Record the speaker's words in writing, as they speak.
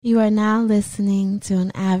You are now listening to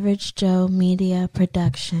an Average Joe Media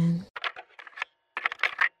production.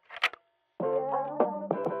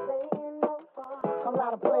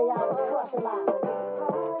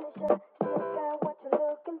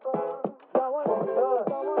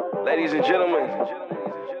 Ladies and gentlemen,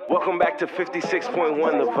 welcome back to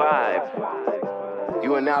 56.1 The Vibe.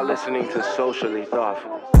 You are now listening to Socially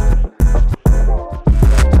Thoughtful.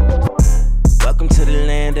 Welcome to the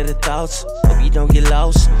land of the thoughts. Hope you don't get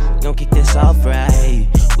lost. Don't kick this off right.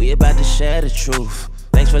 We about to share the truth.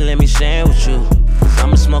 Thanks for letting me share with you.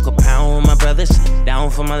 I'ma smoke a pound with my brothers. Down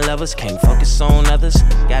for my lovers. Can't focus on others.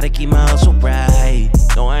 Gotta keep my hustle bright.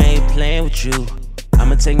 No, I ain't playing with you.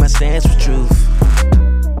 I'ma take my stance for truth.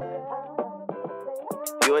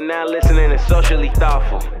 You are now listening to Socially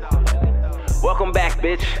Thoughtful. Welcome back,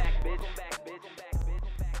 bitch.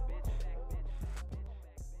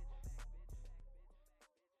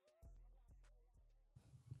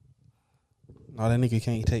 No, that nigga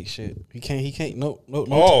can't take shit. He can't. No.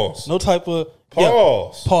 Pause. No type of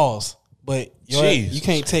Pause. Pause. But Jesus you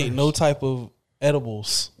can't take Christ. no type of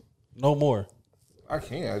edibles. No more. I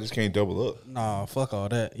can't. I just can't double up. Nah, fuck all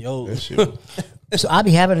that. Yo, That shit. So I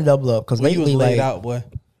be having to double up because when you was lately, laid like out, boy.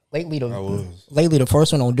 lately I the was. lately the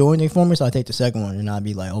first one don't do anything for me, so I take the second one and I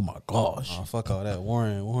be like, oh my gosh. Nah, fuck all that.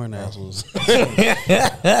 Warren ass was.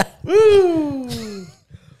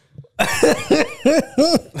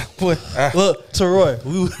 Boy, look,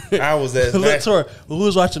 Teroy. I was at Look, Teroy. We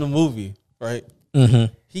was watching a movie, right?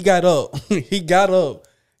 Mm-hmm. He got up.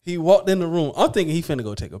 He walked in the room. I'm thinking he finna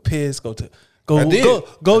go take a piss. Go I did. do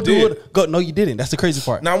I did. it. Go. No, you didn't. That's the crazy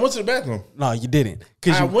part. Now I went to the bathroom. No, you didn't.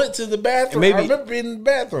 Cause I you went to the bathroom. Maybe- I remember being in the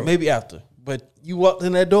bathroom. maybe after, but you walked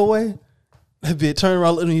in that doorway. That bitch turned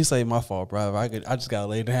around, looked at me. He say, "My fault, bro. I just gotta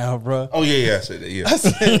lay down, bro." Oh yeah, I said that. Yeah.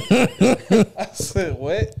 I said,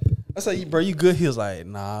 what? I said, bro, you good? He was like,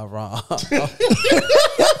 nah, bro.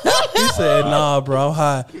 He said, nah, bro, I'm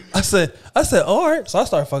high. I said, all right. So I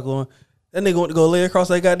started fucking with him. That nigga went to go lay across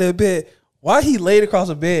that goddamn bed. Why he laid across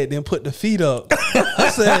the bed, then put the feet up?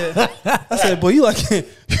 I said, boy, you look like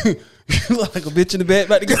a bitch in the bed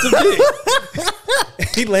about to get some dick.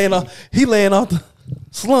 he laying off the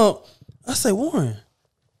slump. I said, Warren.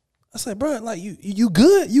 I said, bro, like you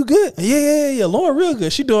good? You good? Yeah. Lauren real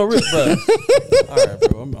good. She doing real, bro. All right,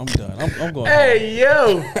 bro. I'm done. I'm going. Hey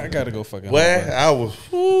yo. I gotta go fucking. Well,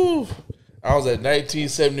 home, bro. I was at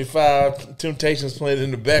 1975. Temptations playing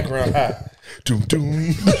in the background. High. Doom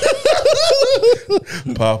doom.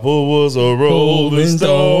 Papa was a Rolling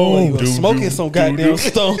Stone. You was smoking some goddamn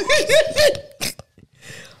stone.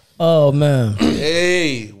 Oh man.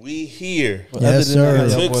 Hey, we here. Yes, sir.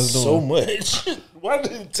 It Y'all took boys so doing. much. Why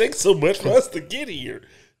did it take so much for us to get here?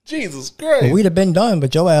 Jesus Christ. Well, we'd have been done,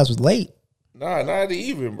 but your ass was late. Nah, not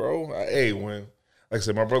even, bro. When, like I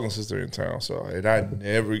said, my brother and sister in town, so and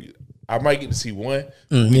I might get to see one.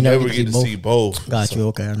 We never get to see both. Got So- you.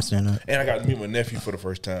 Okay, I understand that. And I got to meet my nephew for the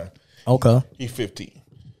first time. Okay. He's 15.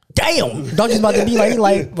 Damn. Don't just about to be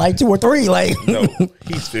like 2 or 3. Like No,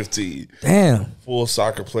 he's 15. damn. Full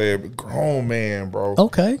soccer player, but grown man, bro.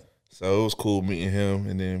 Okay. So it was cool meeting him,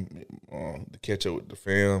 and then to catch up with the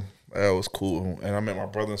fam. That was cool. And I met my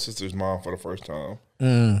brother and sister's mom for the first time.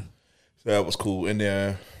 So that was cool. And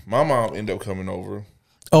then my mom ended up coming over.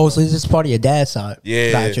 Oh, so this is part of your dad's side.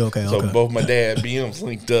 Yeah. Got you. Okay. So Okay. both my dad BMs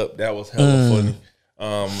linked up. That was hella funny.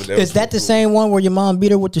 But Is was that the cool. same one where your mom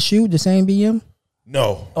beat her with the shoe? The same BM?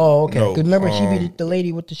 No. Oh, okay. No. 'Cause remember she beat the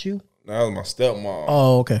lady with the shoe? That was my stepmom.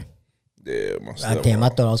 Oh, okay. Yeah, my God stepmom. damn, I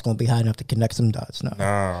thought I was gonna be high enough to connect some dots. No,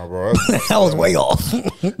 Nah, bro. That's I was way off.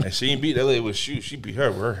 And she ain't beat that lady with shoes. She beat her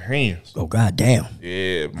with her hands. Oh god damn.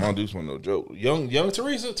 Yeah, Mom Deuce wasn't no joke. Young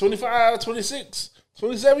Teresa, 25, 26,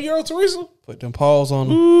 27-year-old Teresa. Put them paws on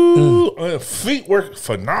him. Ooh, her feet work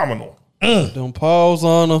phenomenal. Put them paws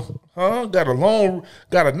on him. Huh?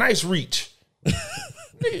 Got a nice reach.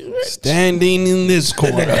 Standing in this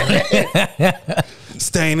corner.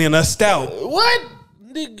 Staying in a stout. What?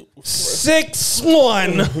 Nigga.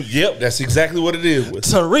 6'1". Yep, that's exactly what it is.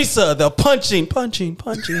 Teresa, the punching.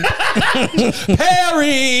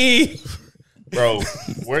 Perry. Bro,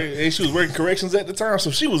 she was working corrections at the time,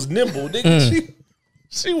 so she was nimble, nigga.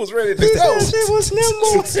 She was ready to go. She was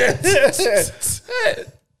nimble.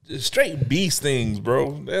 Straight beast things,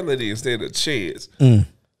 bro. That lady instead of chairs.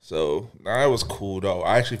 So, nah, it was cool, though.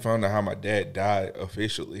 I actually found out how my dad died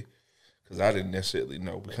officially because I didn't necessarily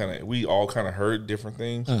know. We all kind of heard different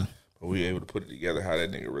things, but we were able to put it together how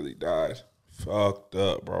that nigga really died. Fucked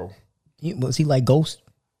up, bro. Was he like Ghost?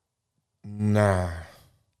 Nah.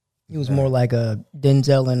 He was more like a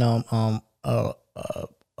Denzel and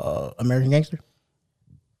American Gangster.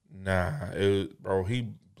 Nah. Bro, he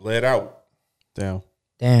bled out. Damn.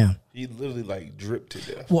 He literally like dripped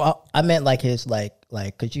to death. Well, I meant like his like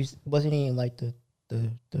cause you wasn't he in like the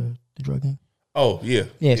drug game? Oh yeah.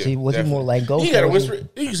 Yeah. See, was he more like Ghost? You got to or was whisper.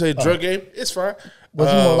 You can say drug game. It's fine. Was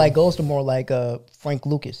he more like Ghost or more like Frank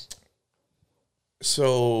Lucas?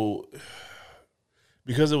 So,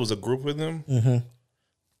 because it was a group of them,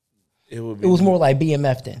 it would be. It was more like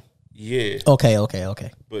BMF then. Yeah. Okay.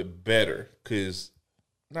 But better, cause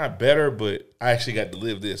not better, but I actually got to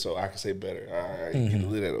live this, so I can say better. I get to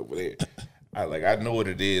live that over there. I know what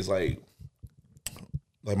it is. Like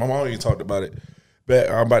my mom even talked about it.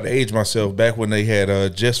 I'm about to age myself. Back when they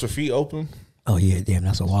had Just for Feet open. Oh yeah, damn,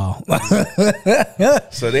 that's a while.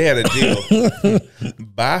 So they had a deal: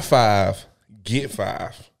 buy 5, get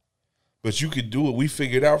 5. But you could do it. We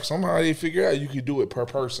figured out somehow. They figured out you could do it per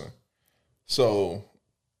person. So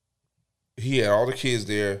he had all the kids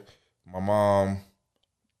there. My mom,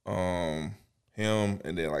 him,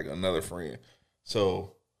 and then like another friend.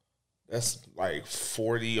 So that's like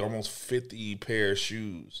 40, almost 50 pair of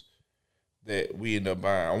shoes that we ended up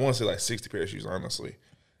buying. I want to say like 60 pair of shoes, honestly.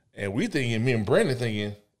 And we thinking, me and Brandon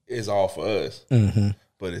thinking, it's all for us.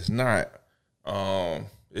 But it's not.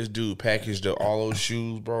 This dude packaged up all those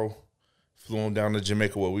shoes, bro. Flew them down to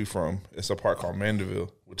Jamaica, where we from. It's a park called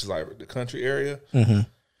Mandeville, which is like the country area.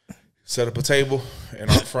 Set up a table in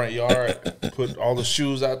our front yard, put all the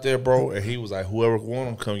shoes out there, bro. And he was like, whoever want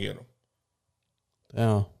them, come get them.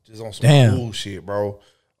 Damn. Just on some cool shit, bro.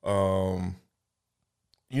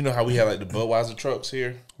 You know how we have like the Budweiser trucks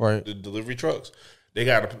here, Right. The delivery trucks. They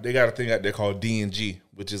got a thing out there called D&G,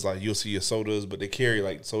 which is like you'll see your sodas, but they carry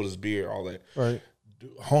like sodas, beer, all that. Right.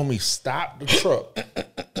 Homie stopped the truck.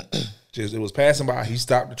 Just it was passing by. He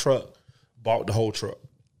stopped the truck, bought the whole truck.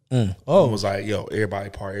 And was like, yo, everybody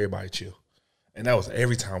party, everybody chill. And that was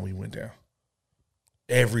every time we went down.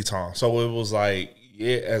 Every time. So it was like,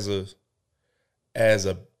 yeah, as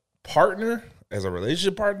a partner, as a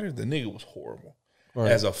relationship partner, the nigga was horrible. Right.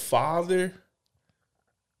 As a father,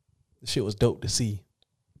 the shit was dope to see.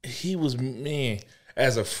 he was man.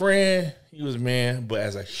 As a friend, he was man. But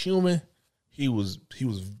as a human, he was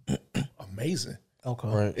amazing. Okay.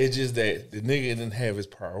 Right. It's just that the nigga didn't have his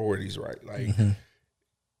priorities right. Like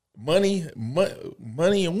money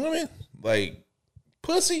and women. Like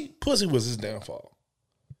pussy was his downfall.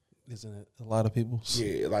 Isn't it a lot of people?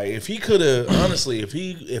 Yeah, like if he could have honestly, if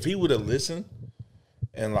he would have listened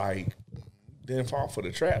and like didn't fall for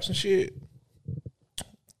the traps and shit,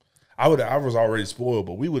 I was already spoiled,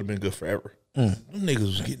 but we would have been good forever. Them niggas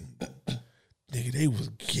was they was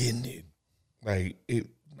getting it. Like it.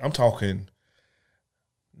 I'm talking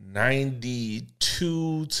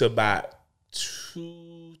 92 to about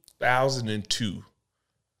 2002.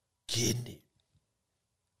 Getting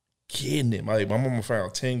it. My mama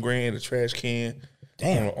found 10 grand in a trash can.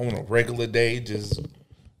 Damn. On a regular day, just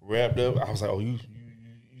wrapped up. I was like, oh, you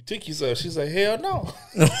took yourself. She's like, hell no.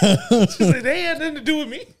 She's like, they had nothing to do with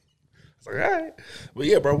me. I was like, all right. But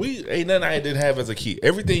yeah, bro, we ain't nothing I didn't have as a kid.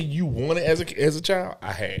 Everything you wanted as a child,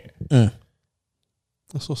 I had.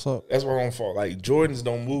 That's what's up. That's my own fault. Like Jordans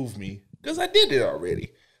don't move me because I did it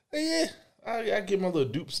already. Like, yeah, I get my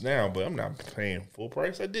little dupes now, but I'm not paying full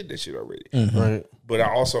price. I did that shit already. Right. But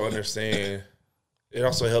I also understand. It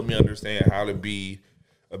also helped me understand how to be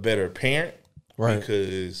a better parent. Right.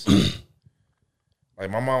 Because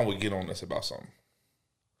like my mom would get on us about something.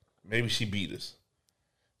 Maybe she beat us.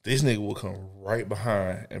 This nigga will come right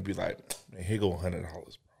behind and be like, man, here go $100, bro.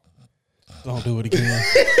 Don't do it again.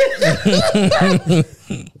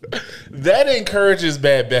 That encourages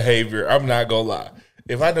bad behavior. I'm not gonna lie.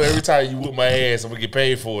 If I know every time you whip my ass, I'm gonna get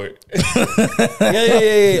paid for it.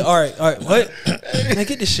 Yeah. All right. What? Man,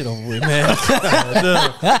 get this shit over with, man.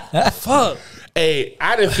 Fuck. Hey,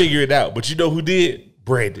 I didn't figure it out, but you know who did?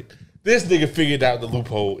 Brandon. This nigga figured out the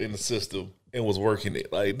loophole in the system and was working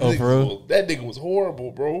it. Like, Oh, for real? that nigga was horrible,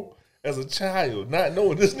 bro. As a child, not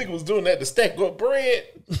knowing this nigga was doing that to stack up bread.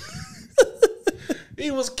 He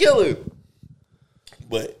was killing.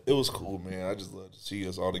 But it was cool, man. I just love to see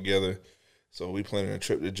us all together. So we planning a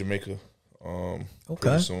trip to Jamaica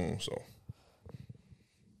pretty soon. So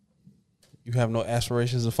You have no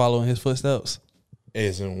aspirations of following his footsteps?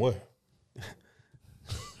 as in what?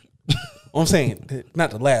 I'm saying,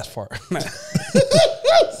 not the last part.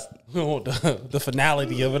 We want the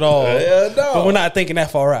finality of it all. No. But we're not thinking that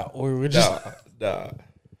far out. We're just Nah.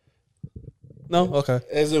 no. Okay.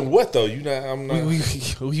 As in what though? You not? I'm not. We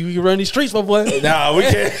run these streets, my boy. Nah, we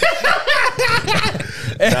can't.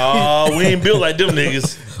 No, we ain't built like them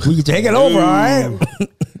niggas. We can take it over, all right?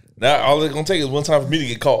 Now all it's gonna take is one time for me to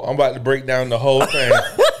get caught. I'm about to break down the whole thing.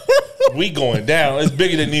 We going down. It's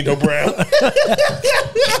bigger than Nino Brown.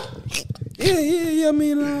 Yeah. I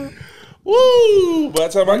mean, Woo! By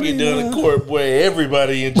the time I get done in court, boy,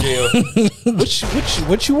 everybody in jail.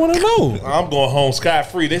 what you want to know? I'm going home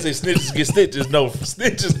scot-free. They say snitches get stitches. No,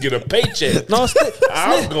 snitches get a paycheck. No,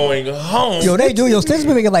 I'm going home. Yo, they do. Yo, snitches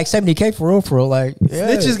be making like $70K for real. Like, yeah.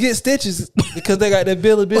 Snitches get stitches because they got the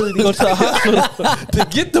ability to go to the hospital to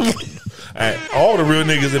get them. All the real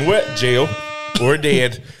niggas in what? Jail or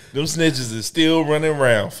dead. Them snitches is still running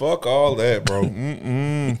around. Fuck all that, bro.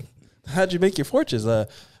 How'd you make your fortunes?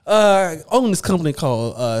 Own this company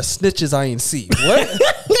called Snitches Inc. What?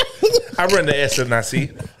 I run the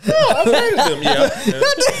SNIC. Oh, I've heard of them, yeah.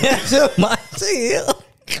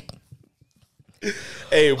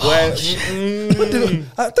 Hey, boy.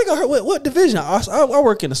 I think I heard what division? I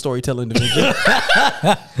work in the storytelling division.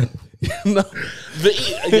 No.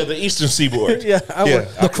 The Eastern Seaboard. Yeah,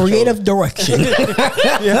 The creative direction.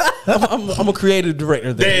 Yeah, I'm a creative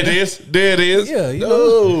director there. There it is. Yeah, you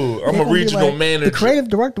know. I'm a Gonna be regional like, manager. The creative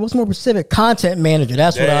director. What's more specific? Content manager.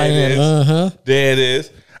 That's what I There it am. is. There it is.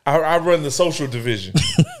 I run the social division.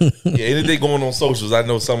 Yeah, anything going on socials, I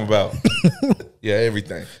know something about. Yeah,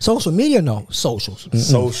 everything. Social media, no. Socials.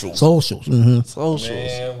 Socials. Socials. Socials.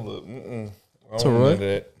 Man, look. I So, don't know right?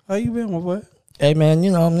 that. How you been, my boy? Hey, man, you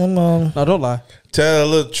know, No, don't lie. Tell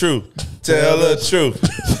the truth. Tell the truth.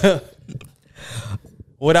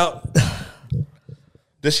 Without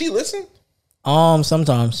Does she listen?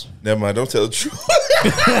 sometimes. Never mind. Don't tell the truth.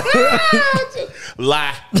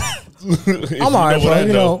 Lie. I'm all right, bro.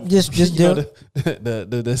 You know, just you do know,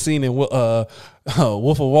 the scene in Wolf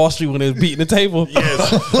of Wall Street when they was beating the table.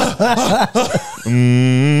 Yes.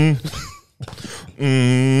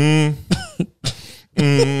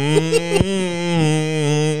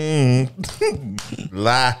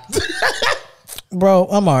 Lie. Bro,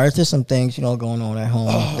 I'm all right. There's just some things, you know, going on at home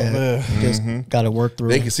that just got to work through.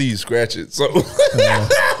 They can see you scratch it. So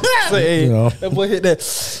Say, hey, You know. that boy hit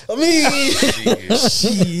that. I mean, it's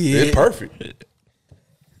shit. perfect.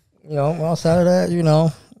 You know, outside of that, you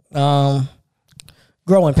know,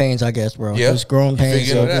 growing pains, I guess, bro. Yeah. Just growing You pains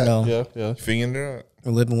figuring of, it you out. know, Yeah. Figuring it out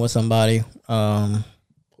living with somebody,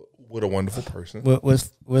 with a wonderful person.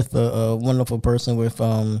 with a wonderful person with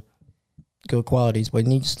good qualities, but it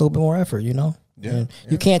needs just a little bit more effort, you know. Yeah, And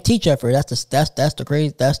you can't teach effort. That's the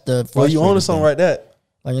crazy. That's the. Well, you own frustrating something thing. right that.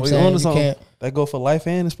 Like I'm Well, you saying, own you something can't. that go for life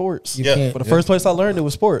and in sports. You Yeah. can't. But the first place I learned it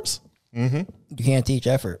was sports. You can't teach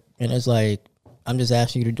effort, and it's like I'm just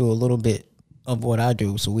asking you to do a little bit of what I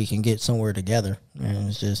do so we can get somewhere together. And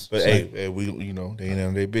it's just. But it's hey, like, hey, we they ain't none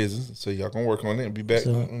of their business, so y'all can work on it and be back.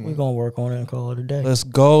 so we're gonna work on it and call it a day. Let's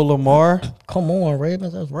go, Lamar. Come on,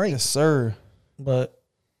 Ravens. That's right. Yes, sir. But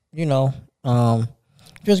you know,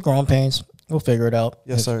 just growing pains. We'll figure it out.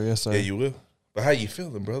 Yes, sir. Yes, sir. Yeah, you will. But how you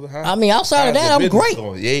feeling, brother? I mean, outside of how's that, the I'm business great.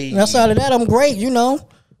 going? Yeah. Outside of that, I'm great. You know.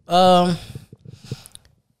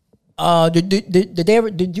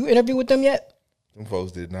 Did you interview with them yet? Them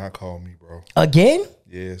folks did not call me, bro. Again?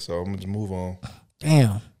 Yeah, so I'm gonna just move on.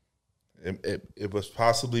 Damn. It was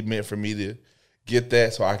possibly meant for me to get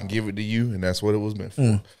that so I can give it to you, and that's what it was meant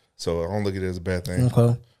for. So I don't look at it as a bad thing.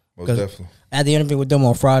 Okay. Most 'Cause definitely. I had the interview with them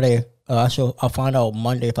on Friday. I'll find out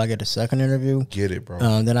Monday if I get a second interview. Get it,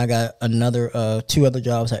 bro. Then I got another 2 other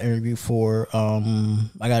jobs I interviewed for.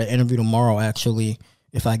 I got an interview tomorrow actually.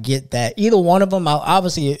 If I get that, either one of them,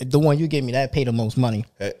 obviously the one you gave me that paid the most money.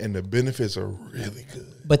 And the benefits are really good.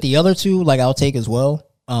 But the other 2, like I'll take as well,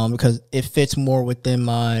 because it fits more within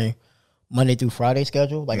my Monday through Friday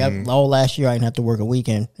schedule. Like all last year, I didn't have to work a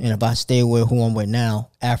weekend, and if I stay with who I'm with now,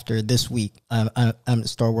 after this week, I'm gonna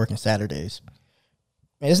start working Saturdays.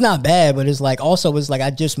 And it's not bad, but it's like also it's like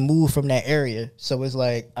I just moved from that area, so it's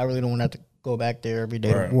like I really don't want to have to go back there every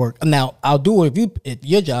day Right. to work. Now I'll do it if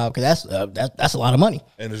your job, because that's a lot of money.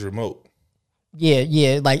 And it's remote.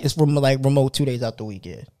 Yeah, like it's remote 2 days out the week.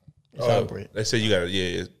 Yeah, it's hybrid. They say you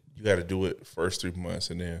gotta do it first 3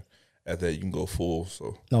 months, and then after that you can go full.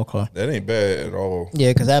 So Okay. that ain't bad at all.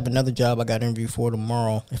 Yeah, because I have another job I got interviewed for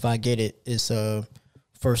tomorrow. If I get it, it's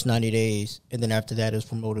first 90 days, and then after that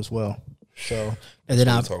it's remote as well. So and then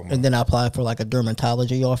That's what I'm talking I applied for like a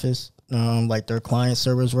dermatology office, like their client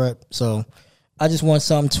service rep. So I just want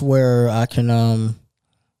something to where I can now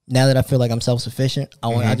that I feel like I'm self sufficient,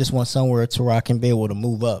 I just want somewhere to where I can be able to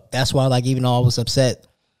move up. That's why, like, even though I was upset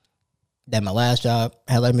that my last job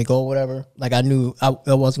had let me go or whatever, like I knew I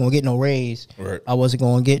wasn't gonna get no raise. Right. I wasn't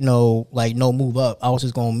gonna get no move up. I was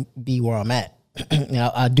just gonna be where I'm at.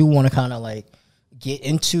 Now I do want to kind of like get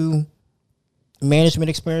into management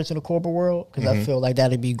experience in the corporate world, because I feel like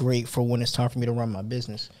that'd be great for when it's time for me to run my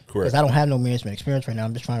business. Correct. Because I don't have no management experience right now.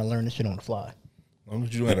 I'm just trying to learn this shit on the fly. As long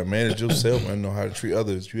as you know how to manage yourself and know how to treat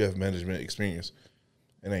others, you have management experience.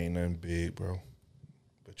 It ain't nothing big, bro.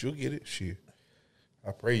 But you'll get it. Shit.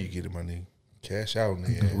 I pray you get it, my nigga. Cash out in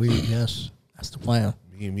the We, yes, that's the plan.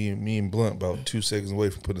 Me and Blunt about 2 seconds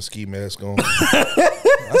away from putting a ski mask on. I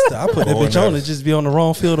put that bitch on and just be on the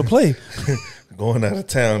wrong field to play. Going out of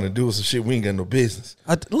town and doing some shit we ain't got no business.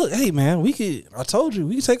 Look, hey man, I told you,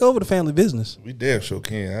 we can take over the family business. We damn sure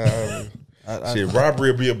can. Shit,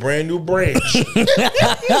 robbery will be a brand new branch.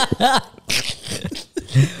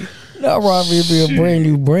 That robbery would be a brand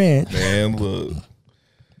new branch. Man, look.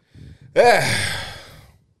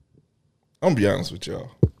 I'm gonna be honest with y'all.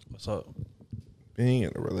 What's up? Being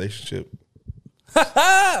in a relationship, It's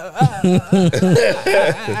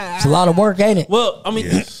a lot of work, ain't it? Well, I mean,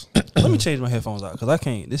 yes. let me change my headphones out because I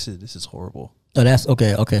can't. This is horrible. Oh, that's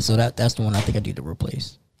okay. Okay, so that's the one I think I need to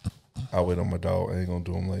replace. I'll wait on my dog. I ain't gonna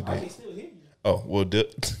do him like that. Oh, well,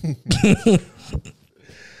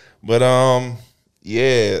 but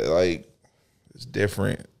yeah, like it's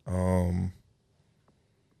different.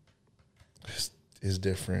 It's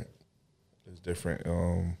different. It's different.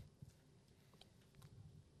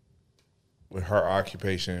 With her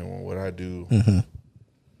occupation and what I do,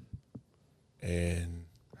 and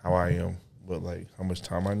how I am, but like how much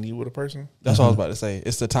time I need with a person. That's what I was about to say.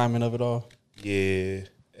 It's the timing of it all. Yeah,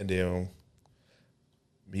 and then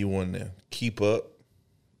me wanting to keep up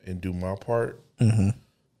and do my part. And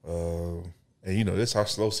you know, this is our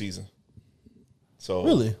slow season. So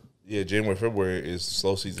Really? yeah, January, February is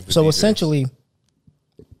slow season. For So DJs. essentially,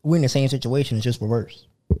 we're in the same situation. It's just reversed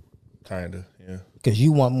Kinda, yeah. because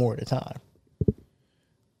you want more at the time.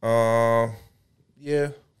 Yeah,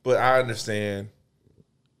 but I understand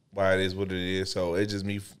why it is what it is. So it's just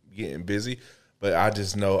me getting busy. But I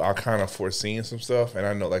just know I kind of foreseeing some stuff, and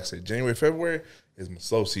I know, like I said, January, February is my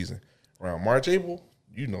slow season. Around March, April,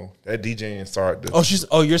 you know, that DJing start.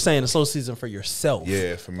 You're saying the slow season for yourself?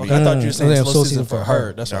 Yeah, for me. Okay, I thought you were saying Yeah, slow season for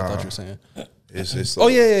her. That's what I thought you were saying. It's Oh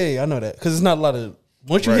yeah, I know that because it's not a lot of.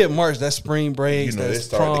 Once you Right. hit March, that's spring breaks. You know, they that's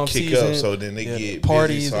start to prom kick season, up, so then they get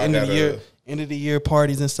parties, busy, so I end of the gotta- end of the year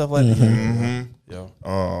parties and stuff like that.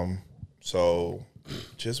 Yeah. So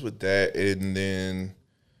just with that, and then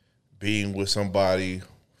being with somebody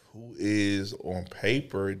who is on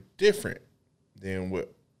paper different than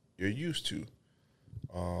what you're used to.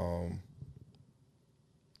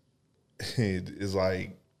 It's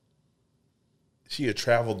like she a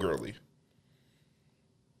travel girly.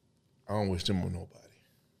 I don't wish them on nobody.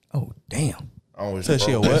 Oh, damn. I don't wish Said them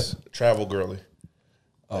she a on- what? Travel girly.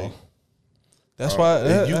 Oh, that's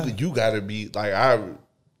why You gotta be like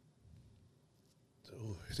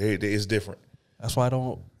it's different. That's why I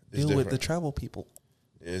don't It's deal with the different. travel people.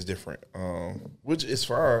 It's different. Which is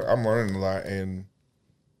fine. I'm learning a lot, and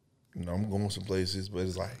you know I'm going some places, but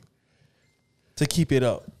it's like, To keep it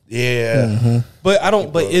up. yeah, But I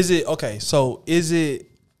don't. But is it okay? So is it?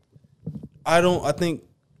 I think.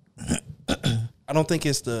 I don't think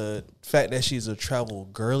it's the fact that she's a travel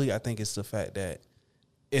girly. I think it's the fact that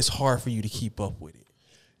it's hard for you to keep up with it.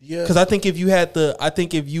 yeah. Because I think if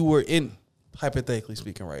you were in, hypothetically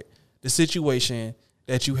speaking, right, the situation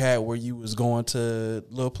that you had where you was going to a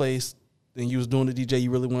little place, then you was doing the DJ,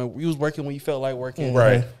 you was working when you felt like working,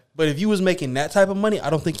 Right. But if you was making that type of money, I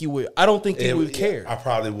don't think you would. I don't think you would care. I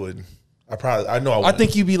probably wouldn't. I know I I wouldn't.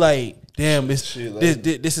 think you'd be like, damn, Shit, like-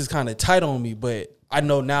 this is kind of tight on me, but I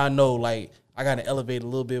know like I got to elevate a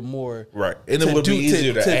little bit more. Right. And it would be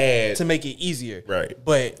easier to add. to make it easier. Right.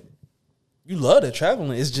 But you love the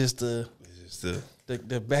traveling. It's just the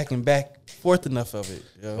back and back forth enough of it.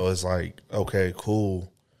 You know? So it's like, okay,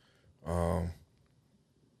 cool. Come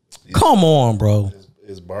on, bro.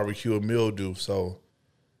 It's barbecue and mildew, so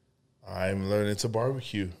I'm learning to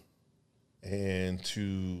barbecue and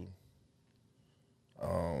to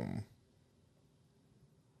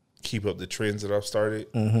keep up the trends that I've started,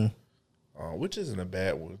 which isn't a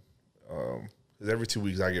bad one. Because every 2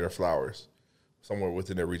 weeks I get her flowers, somewhere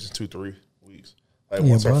within that region, 2-3 weeks. Like Yeah,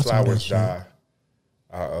 once bro, her I saw that flowers shit. die,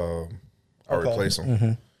 I replace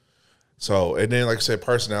them. So, and then like I said,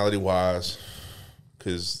 personality wise,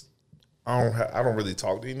 because I don't really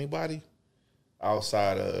talk to anybody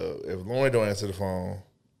outside of if Lauren don't answer the phone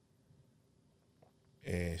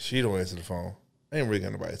and she don't answer the phone, I ain't really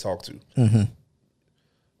got nobody to talk to.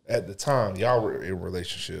 At the time, y'all were in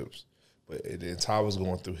relationships, but then Ty was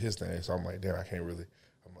going through his thing, so I'm like, damn, I can't really.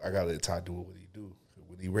 I gotta let Ty do what he do.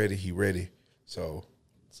 When he ready, he ready. So,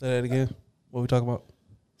 Say that again. What we talking about?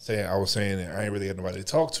 I was saying that I ain't really got nobody to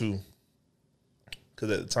talk to because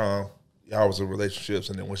at the time y'all was in relationships,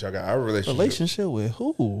 and then once y'all got our Relationship with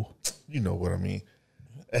who? you know what I mean.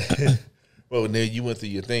 Well, then you went through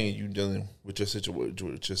your thing, you dealing with your situation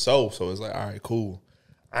with yourself, so it's like, all right, cool.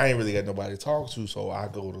 I ain't really got nobody to talk to, so I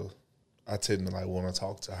tend to like want to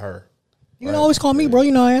talk to her. You can always call me, bro.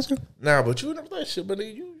 You know I answer. Nah, but you in a relationship, but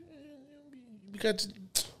you got to.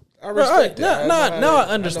 I respect that. Now I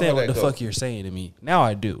understand what the fuck you're saying to me. Now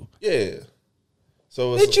I do. Yeah.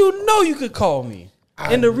 So Did you know you could call me?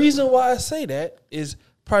 And the reason why I say that is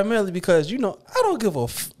primarily because I don't give a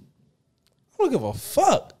fuck.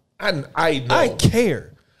 I know. I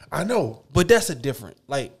care. I know. But that's a different.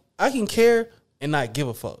 Like I can care and not give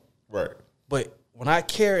a fuck. Right. But when I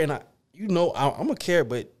care and I'm gonna care.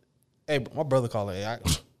 But hey, my brother called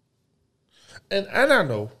it. And I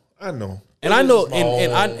know. And I know,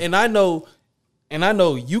 and I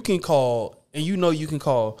know you can call, and you can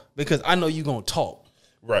call because I know you gonna talk.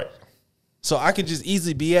 Right. So I could just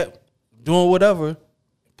easily be at doing whatever,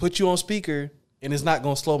 put you on speaker, and it's not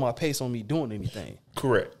gonna slow my pace on me doing anything.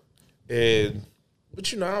 Correct. But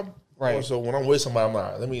right. So when I'm with somebody, I'm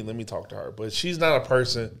like, let me talk to her. But she's not a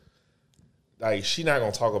person like she's not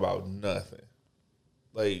gonna talk about nothing.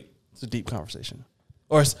 Like it's a deep conversation,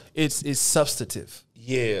 or it's substantive.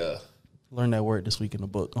 Yeah. Learn that word this week in the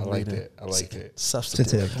book. I like that.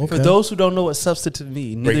 Substantive. Okay. For those who don't know what substantive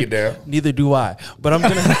means, break it down. Neither do I. But I'm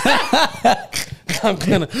gonna.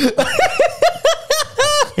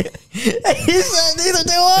 He said neither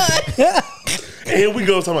do I. Here we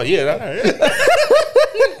go talking about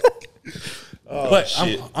but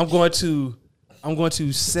shit. I'm going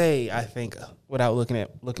to say, I think, without looking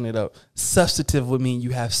it up, substantive would mean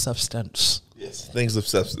you have substance. Yes, things of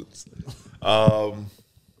substance.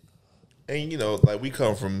 And like we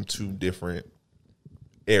come from two different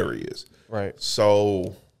areas, Right.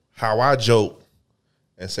 so how I joke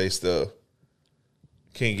and say stuff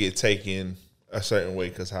can get taken a certain way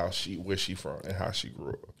because where she from and how she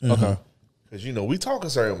grew up. Okay. Because we talk a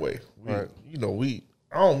certain way. Right. I don't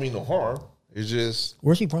mean no harm. It's just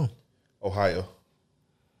Where's she from? Ohio.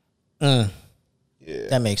 Yeah, Yeah,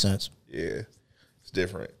 that makes sense. yeah, it's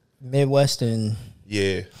different. Midwest and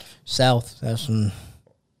Yeah, South. That's some.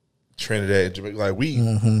 Trinidad, Jamaica, like we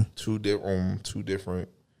two different. Two different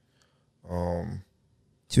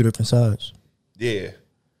sides. Yeah,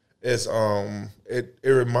 it's it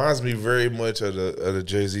reminds me very much of the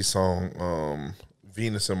Jay-Z song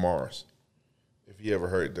Venus and Mars. If you ever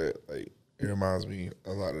heard that, like it reminds me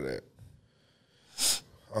a lot of that.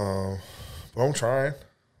 But I'm trying.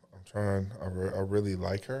 I really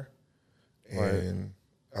like her, and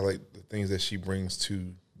I like the things that she brings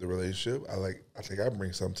to the relationship. I think I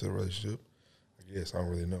bring something to the relationship. I guess I don't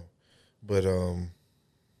really know, but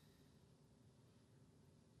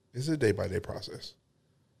it's a day by day process,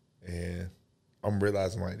 and I'm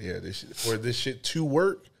realizing like for this shit to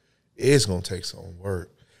work, it's gonna take some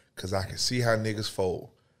work because I can see how niggas fold.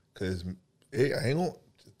 Because I ain't gonna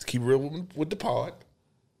keep real with the pod.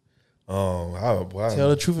 Tell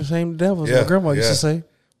the truth and shame the devil, as my grandma used to say.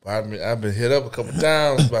 I've been hit up a couple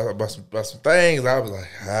times about some things. I was like,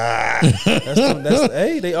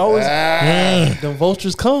 Hey, they always them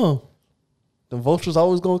vultures come. Them vultures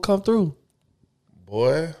always gonna come through.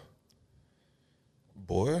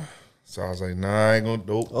 boy. So I was like, nah, I ain't gonna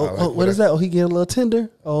do. What is that? Oh, he get a little tender.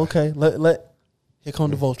 Oh, okay. Let here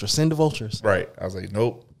come the vultures. Send the vultures. Right. I was like,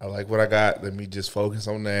 nope. I like what I got. Let me just focus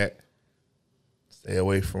on that. Stay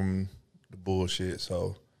away from the bullshit.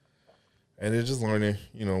 So. And it's just learning,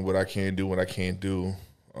 what I can do, what I can't do.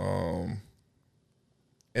 And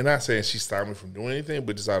not saying she stopped me from doing anything,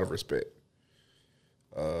 but just out of respect.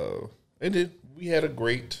 And then we had a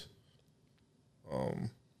great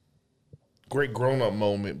grown-up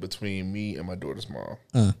moment between me and my daughter's mom.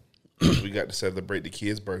 We got to celebrate the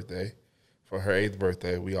kid's birthday. For her 8th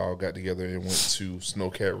birthday, we all got together and went to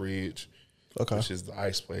Snowcat Ridge, which is the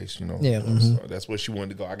ice place, Yeah. So that's where she wanted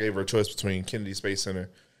to go. I gave her a choice between Kennedy Space Center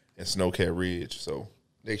and Snowcat Ridge. So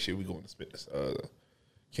next year we going to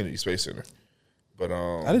Kennedy Space Center. But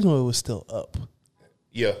I didn't know it was still up.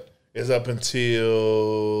 Yeah, it's up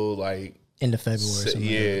until like End of February.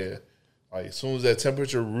 Yeah, like as soon as that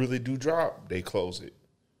temperature really do drop, they close it.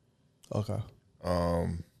 Okay.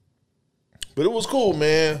 But it was cool,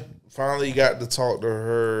 man. Finally got to talk to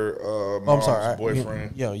her mom's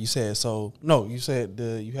boyfriend. You said so. No, you said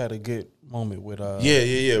you had a good moment with.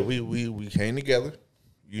 Yeah. We came together.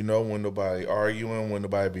 When nobody arguing, when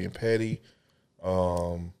nobody being petty.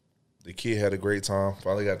 The kid had a great time.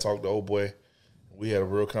 Finally got to talk to old boy. We had a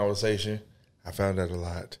real conversation. I found out a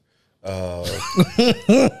lot. I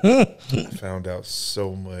found out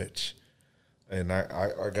so much. And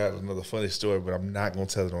I got another funny story, but I'm not gonna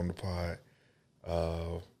tell it on the pod.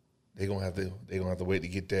 They're gonna have to wait to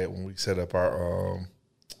get that when we set up our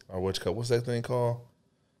what's that thing called?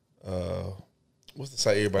 What's the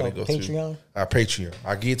site everybody goes Patreon? to? Patreon.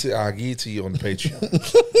 I'll give it to you on the Patreon.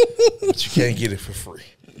 But you can't get it for free.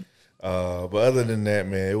 But other than that,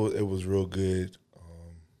 man, it was real good.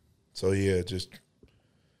 So yeah, just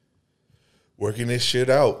working this shit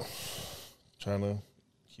out, trying to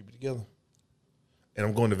keep it together. And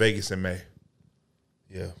I'm going to Vegas in May.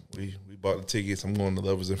 Yeah, we bought the tickets. I'm going to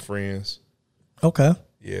Lovers and Friends. Okay.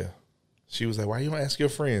 Yeah. She was like, why you don't ask your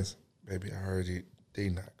friends? Baby, I heard they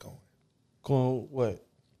not going. Going what?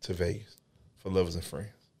 To Vegas for Lovers and Friends.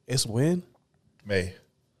 It's when? May.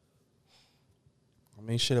 I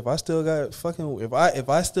mean, shit. If I still got fucking, if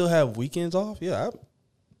I still have weekends off, yeah,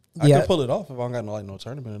 I can pull it off if I don't got no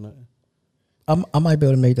tournament or nothing. I might be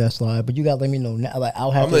able to make that slide, but you gotta let me know now. Like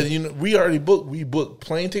I'll have. I'm letting you know. We already booked. We booked.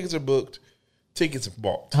 Plane tickets are booked. Tickets are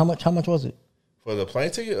bought. How much was it? For the plane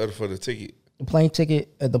ticket or for the ticket? The plane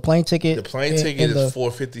ticket. The plane ticket. The plane ticket is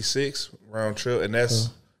 $456 round trip, and that's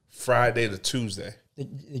Friday to Tuesday.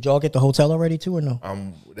 Did y'all get the hotel already too, or no?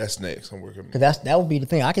 That's next. I'm working. Because that would be the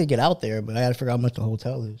thing. I could get out there, but I got to figure out how much the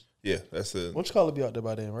hotel is. Yeah, that's it. What you call it? Be out there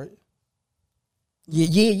by then, right?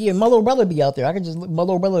 Yeah. My little brother be out there. I could just my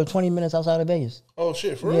little brother 20 minutes outside of Vegas. Oh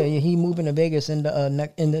shit, for real? Yeah. He moving to Vegas in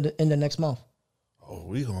the next month. Oh,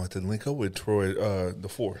 we gonna have to link up with Troy the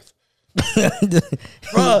 4th.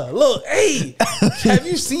 Bruh, look, hey, have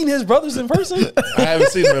you seen his brothers in person? I haven't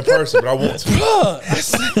seen them in person, but I want to.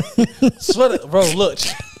 Bruh, swear to, bro, look.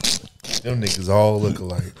 Them niggas all look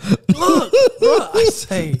alike. Look, bro, I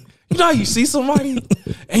say, you know how you see somebody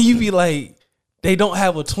and you be like, they don't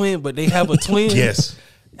have a twin, but they have a twin? Yes.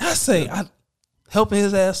 I say, I helping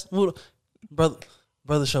his ass,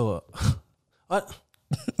 brother show up.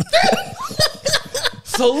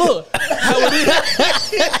 So look, how it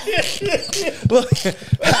is. Look,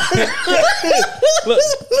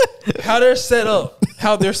 how they're set up.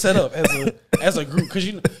 How they're set up as a group, because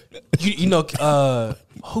you know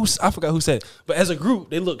I forgot who said it, but as a group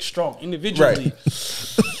they look strong individually. Right.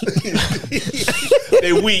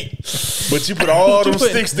 They weak, but you put all them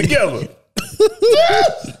sticks together.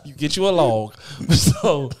 You get you a log.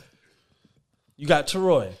 So you got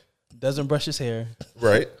Teroy, doesn't brush his hair,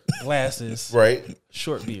 right? Glasses, right?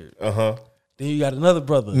 Short beard. Then you got another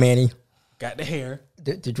brother, Manny, got the hair,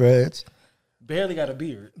 the dreads, barely got a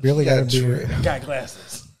beard, barely got a beard, got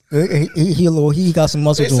glasses. He got some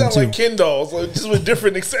muscle They to him sound too. like Ken dolls, like just with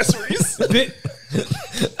different accessories. That's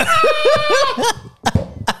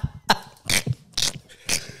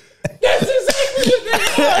exactly what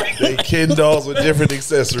they are. They Ken dolls with different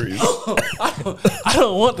accessories. I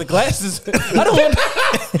don't want the glasses.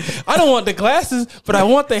 I don't want the glasses, but I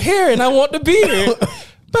want the hair and I want the beard.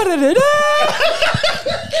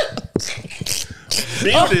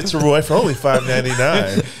 Bearded to Roy for only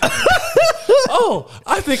 $5.99. Oh,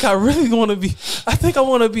 I think I really want to be. I think I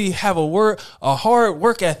want to have a hard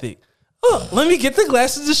work ethic. Oh, let me get the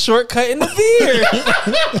glasses, the shortcut, and the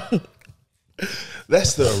beard.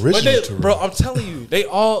 That's the original Teroy. Bro, I'm telling you, they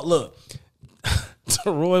all look.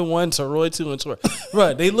 Teroy 1, Teroy 2, and Teroy.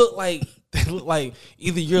 Bro, they look like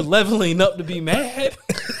either you're leveling up to be mad,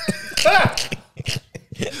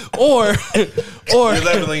 or you're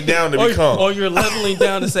leveling down to be calm. or you're leveling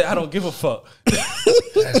down to say I don't give a fuck.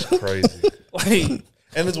 That's crazy. Like,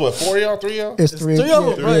 and it's what, 4 of y'all, 3 of y'all? It's three. so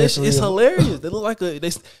yo, bro, it's hilarious. They look like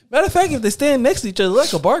matter of fact, if they stand next to each other, they look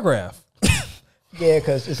like a bar graph. Yeah,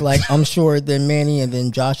 because it's like I'm short, then Manny, and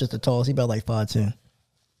then Josh is the tallest. He about like 5'10".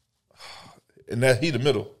 And that he the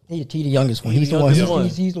middle. He the youngest one. He's the one.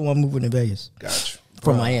 He's the one moving to Vegas. Gotcha.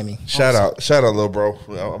 From Miami. Shout out, little bro.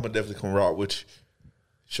 I'm gonna definitely come rock with you.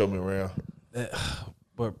 Show me around.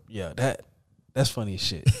 But yeah, that's funny as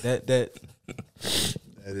shit. That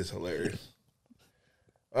is hilarious.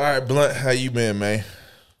 All right, Blunt, how you been, man?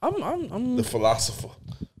 I'm the philosopher,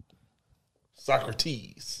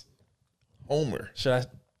 Socrates, Homer. Should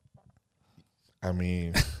I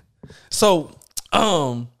mean, so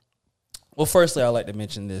well, firstly, I'd like to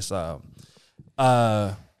mention this. I'm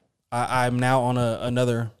now on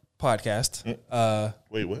another podcast.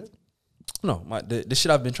 Wait, what? No, the shit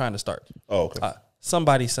I've been trying to start. Oh, okay.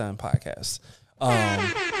 Somebody's Son podcast.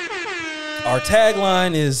 Our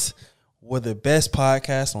tagline is, "We're the best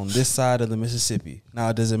podcast on this side of the Mississippi." Now,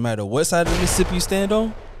 it doesn't matter what side of the Mississippi you stand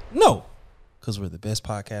on. No, because we're the best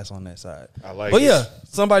podcast on that side. I like it. But yeah,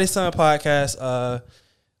 Somebody's Son podcast.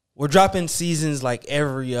 We're dropping seasons like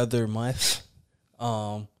every other month.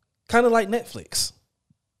 Kind of like Netflix.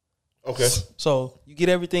 Okay. So you get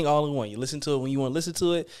everything all in one. You listen to it when you want to listen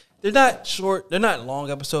to it. They're not short. They're not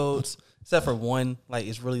long episodes, except for one. Like,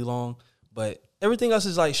 it's really long. But everything else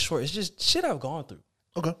is like short. It's just shit I've gone through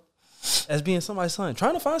Okay. as being somebody's son,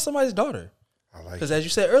 trying to find somebody's daughter. Because as you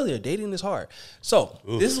said earlier, dating is hard. So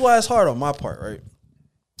this is why it's hard on my part, right?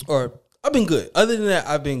 Or I've been good. Other than that,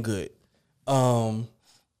 I've been good.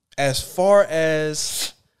 As far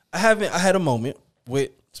as I had a moment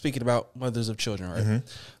with speaking about mothers of children, right?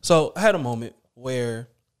 So I had a moment where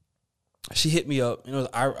she hit me up, and it was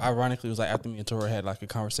ironically it was like after me and Tora had like a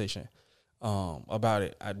conversation about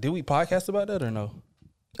it. Did we podcast about that or no?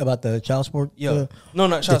 About the child support? Yeah, no,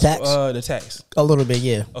 not child tax? support. The tax. A little bit,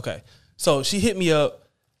 yeah. Okay, so she hit me up,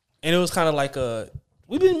 and it was kind of like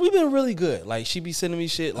we've been really good. Like she be sending me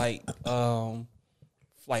shit like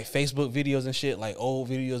Facebook videos and shit, like old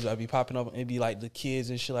videos that be popping up, and it'd be like the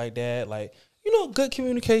kids and shit like that, like good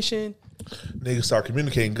communication. Niggas start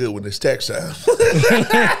communicating good when it's tax time.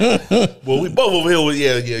 Well, we both over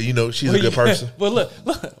here. Yeah. She's a good person. But look.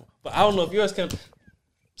 But I don't know if yours can.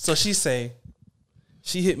 So she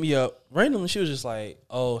hit me up randomly. She was just like,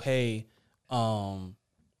 "Oh, hey,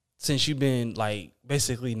 since you've been like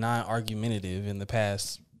basically non-argumentative in the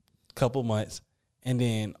past couple months, and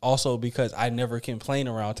then also because I never complain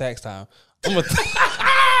around tax time, I'm gonna."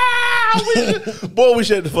 Boy, we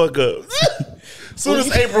shut the fuck up. Soon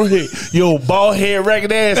as April hit, yo, bald head,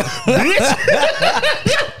 ragged ass, bitch.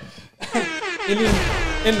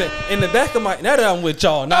 In the back of my, now that I'm with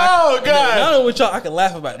y'all, now that I'm with y'all, I can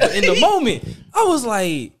laugh about it. But in the moment, I was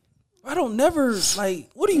like, I don't never like.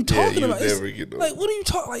 What are you talking about? Like, what are you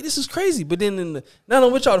talking? Like, this is crazy. But then now that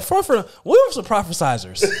I'm with y'all, the front, we were some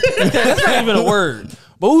prophesizers. That's not even a word.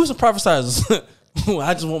 But we were some prophesizers.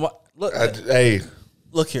 I just want my look.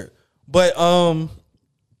 Look here. But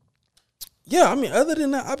yeah. I mean, other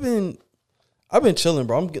than that, I've been chilling,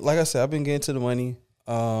 bro. Like I said, I've been getting to the money.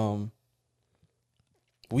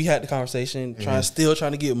 We had the conversation, still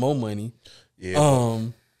trying to get more money. Yeah.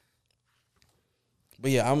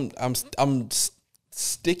 But yeah, I'm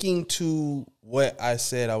sticking to what I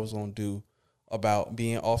said I was gonna do about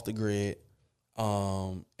being off the grid,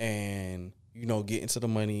 and getting to the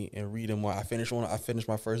money and reading more. I finished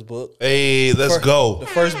my first book. Hey, let's go. The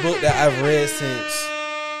first book that I've read since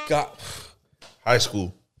high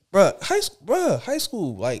school. High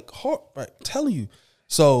school, like hard, like telling you.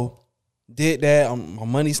 So did that. My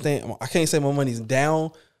money's staying. I can't say my money's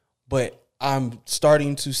down, but I'm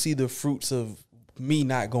starting to see the fruits of me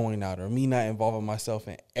not going out or me not involving myself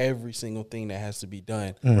in every single thing that has to be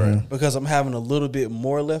done. Right. Because I'm having a little bit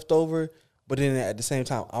more left over, but then at the same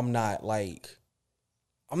time, I'm not like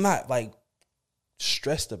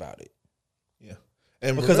stressed about it. Yeah.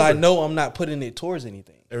 And because I know I'm not putting it towards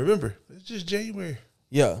anything. And remember, it's just January.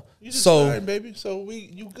 Yeah. You just started, baby. So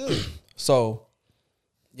you good. So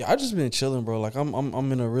yeah, I just been chilling, bro. Like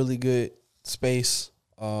I'm in a really good space.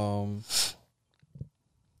 Yeah.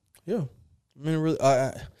 I mean, really,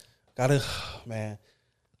 I gotta, man.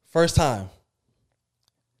 First time,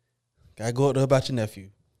 gotta go up there about your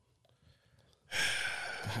nephew.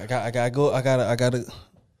 I gotta.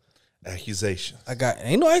 Accusations.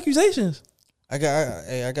 Ain't no accusations. I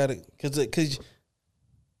gotta, cause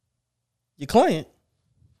your client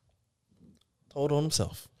told on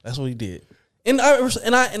himself. That's what he did, and I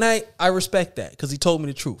respect that because he told me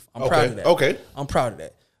the truth. I'm proud of that. Okay, I'm proud of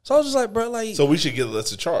that. So I was just like, bro, like, so we should get a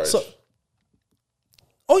lesser charge. So,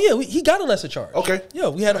 oh yeah, he got a lesser charge. Okay, yeah,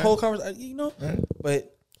 we had a whole conversation,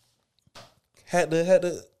 but had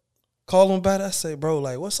to call him about it. I say, bro,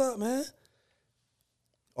 like, what's up, man?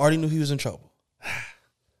 Already knew he was in trouble.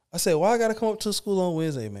 I said, why I gotta come up to school on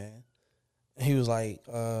Wednesday, man? And he was like,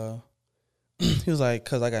 cause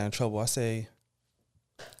I got in trouble. I say,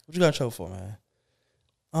 what you got in trouble for, man?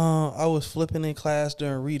 I was flipping in class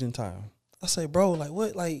during reading time. I say, bro, like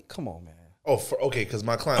what? Like, come on, man. Oh, because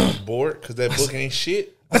my client was bored because that book ain't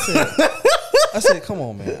shit. I said, come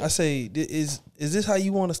on, man. I say, is this how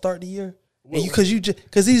you want to start the year? Because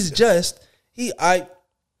he's just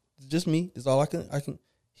me. Is all I can.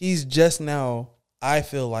 He's just now. I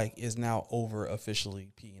feel like is now over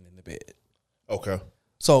officially peeing in the bed. Okay.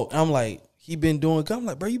 So I'm like, he been doing good. I'm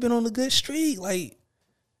like, bro, you been on a good streak. Like,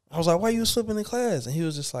 I was like, why you flipping in class? And he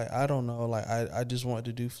was just like, I don't know. Like, I just wanted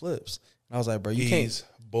to do flips. And I was like, bro, he's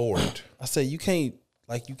bored. I said, you can't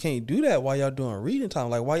do that while y'all doing reading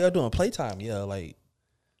time. Like, while y'all doing playtime. Yeah, like,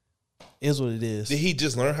 is what it is. Did he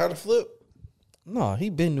just learn how to flip? No,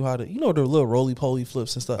 he been knew how to, the little roly-poly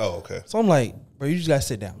flips and stuff. Oh, okay. So I'm like, bro, you just got to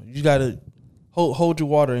sit down. You got to hold your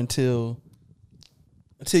water until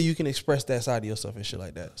you can express that side of yourself and shit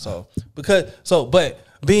like that. So, but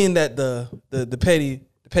being that the petty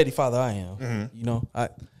father I am, I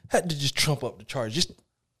had to just trump up the charge. Just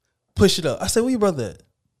push it up. I said, where your brother at?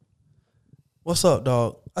 What's up,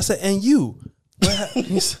 dog? I said, and you?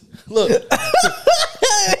 Look.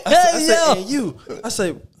 I said, and you. I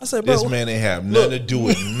say, bro. This man ain't have nothing to do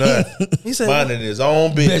with nothing. He said, minding his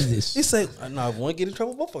own business. He said, "No, if one get in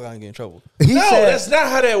trouble, both of us get in trouble." He No, said, that's not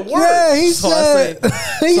how that works. yeah, he So I said,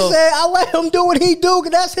 say- he so- said, I let him do what he do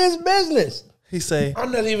because that's his business. He say,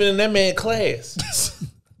 I'm not even in that man class.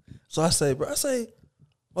 so I say, bro,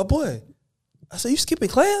 my boy, I say, you skipping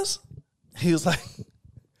class? He was like,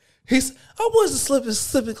 I wasn't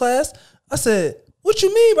slipping class. I said, what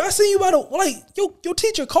you mean? But I seen you by the your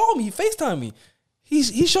teacher called me, FaceTime me.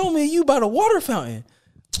 He showed me you by the water fountain.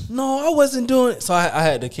 No, I wasn't doing it. So I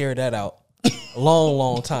had to carry that out a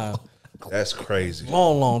long time. That's crazy.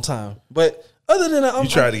 Long time. But other than that, You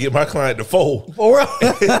tried to get my client to fold, For real.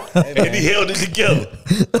 and he held it together.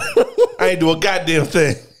 I ain't do a goddamn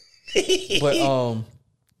thing. But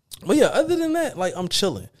yeah, other than that, like I'm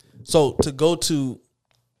chilling. So to go to,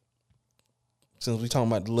 since we talking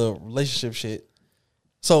about the little relationship shit,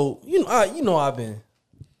 so I've been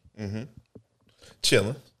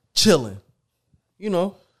Chilling.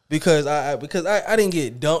 Because I didn't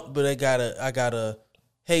get dumped, but I got a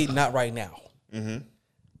hey, not right now.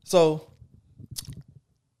 So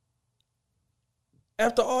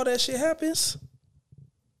after all that shit happens,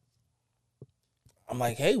 I'm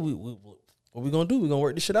like, hey, what we gonna do? We gonna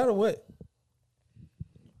work this shit out or what?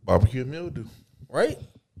 Barbecue and mildew. Right?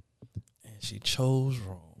 And she chose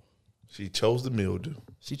wrong. She chose the mildew.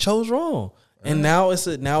 She chose wrong. And now it's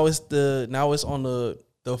on the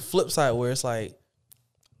flip side where it's like,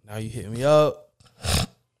 now you hit me up,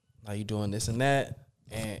 now you doing this and that,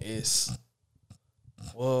 and it's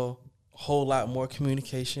a whole lot more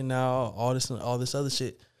communication now, all this other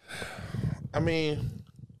shit. I mean,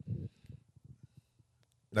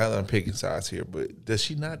 now that I'm picking sides here, but does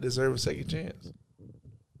she not deserve a second chance?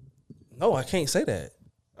 No, I can't say that.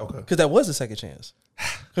 Okay. Because that was a second chance.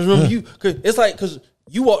 Because remember, because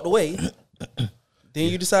you walked away, then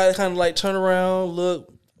you decided to kind of like turn around,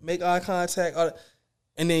 look, make eye contact, all that,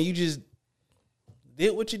 and then you just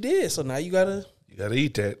did what you did. So now you gotta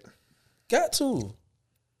eat that. got to.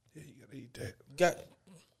 Yeah, you gotta eat that. Got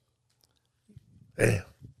Damn.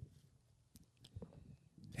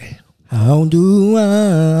 How do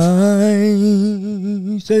I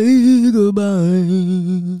say goodbye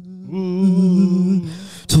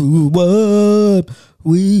to what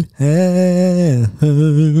we had?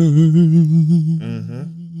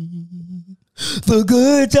 The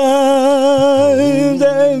good times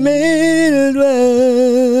that made us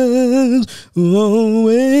last will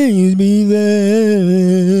always be there.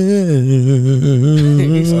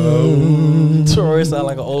 Troy sound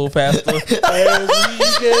like an old pastor.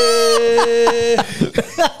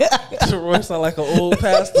 Troy sound like an old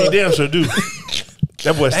pastor. He damn sure do.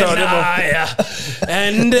 That boy started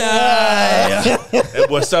that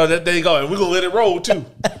boy started that thing going. We're gonna let it roll too.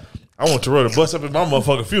 I want Terrell to bust up in my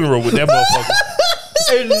motherfucking funeral with that motherfucker.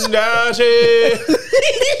 And I said,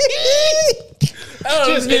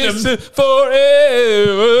 just in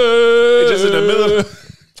the middle.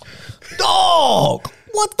 Dog,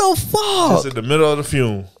 what the fuck? Just in the middle of the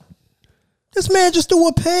funeral. This man just threw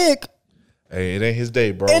a pick Hey, it ain't his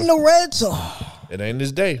day, bro. in the red zone. It ain't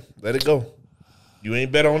his day. Let it go. You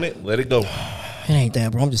ain't bet on it. Let it go. It ain't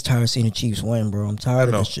that, bro. I'm just tired of seeing the Chiefs win, bro. I'm tired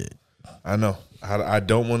of this shit. I know. I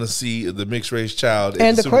don't want to see the mixed race child.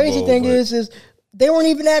 And the Super crazy Bowl, thing but, is they weren't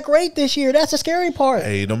even that great this year. That's the scary part.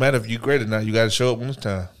 hey, no matter if you great or not, you got to show up when it's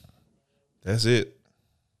time. That's it.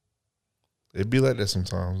 It be like that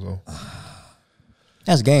sometimes, though.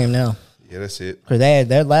 That's game now. Yeah, that's it. Because they had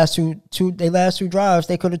their last two drives,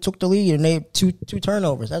 they could have took the lead and they had two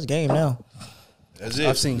turnovers. That's game now. That's it.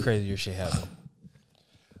 I've seen crazier shit happen.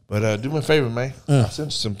 But do me a favor, man. I sent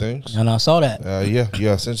you some things. And I saw that. Yeah,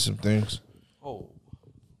 I sent you some things. Oh,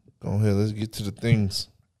 Go ahead, let's get to the things.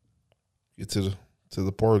 Get to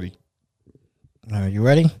the party. Are you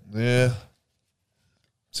ready? Yeah.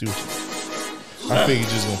 See what you. I figured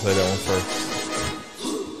you was gonna play that one first.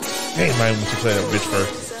 Hey, man, would you play that bitch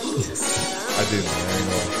first? I didn't. I ain't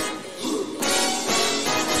know.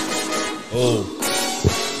 Oh,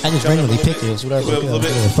 I just randomly picked it. So whatever. A little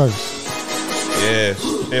bit. First. yeah.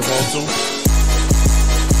 Headphone too.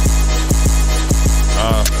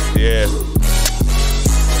 Yeah.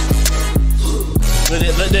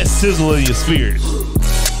 Let that sizzle in your spirit.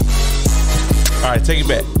 All right, take it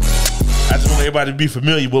back. I just want everybody to be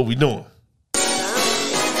familiar with what we doing.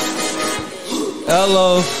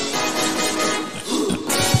 hello,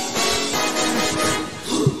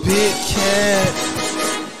 Big Cat.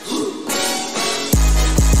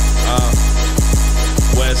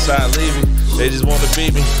 West Side leaving. They just want to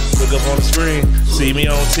beat me. Look up on the screen, see me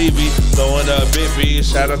on TV, throwing up big B.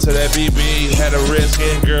 Shout out to that BB. Had a red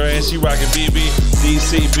skin girl and she rockin' BB.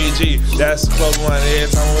 DCBG, that's the close line.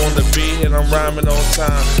 Every time I'm on the beat and I'm rhyming on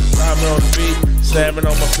time, rhyming on the beat, snapping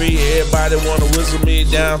on my feet. Everybody wanna whistle me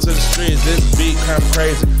down to the streets. This beat kinda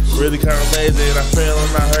crazy, really kinda lazy, and I feel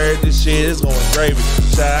when I heard this shit, it's going gravy.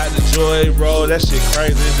 Shout out to Joy Roll, that shit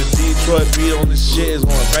crazy. The Detroit beat on this shit is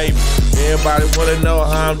going baby. Everybody wanna know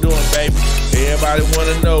how I'm doing, baby. Everybody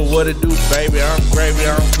wanna know what it do, baby. I'm gravy,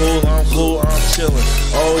 I'm cool, I'm chillin'.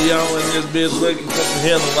 Oh, young and this bitch looking for some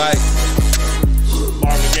healing like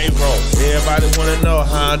Marvin Gaye Roll. Everybody wanna know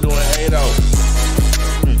how I'm doing 8-0.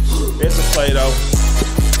 It's a Play-Doh.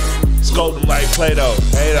 Scope them like Play-Doh.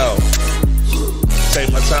 8-0.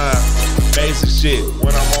 Take my time. Basic shit.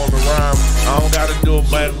 When I'm on the rhyme, I don't gotta do a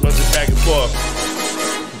bunch of back and forth.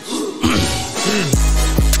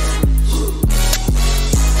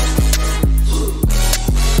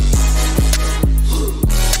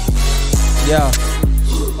 Yeah.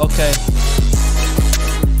 Okay.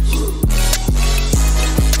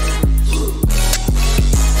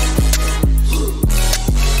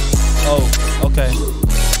 Oh, okay.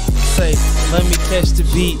 Say, let me catch the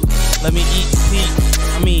beat. Let me eat the peat.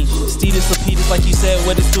 I mean, Stetus Lapidus, like you said,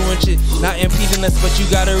 what it's doing shit. Not impeding us, but you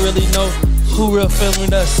gotta really know who real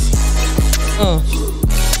filming us.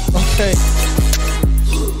 Okay.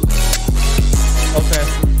 Okay.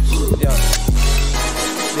 Yeah.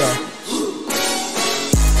 Yeah.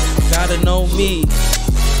 Gotta know me.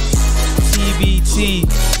 TBT.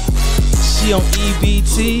 She on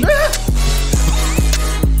EBT.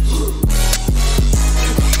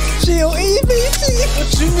 She on EBT. What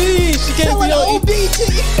you mean? She can't be on EBT.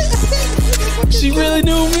 She really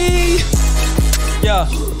knew me. Yeah,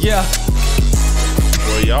 yeah.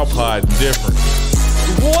 Boy, y'all pod different.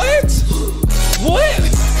 What? What?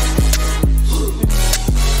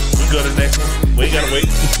 We go to the next one. We ain't gotta wait.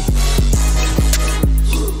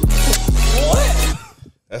 What?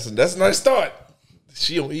 That's a nice start.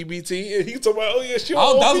 She on EBT and he talking about, oh yeah, she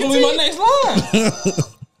on That was EBT. gonna be my next line.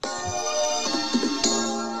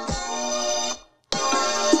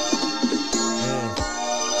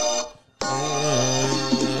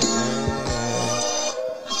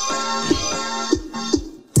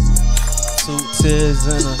 Two tears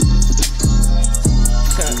in her.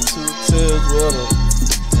 Got 2 tears with her.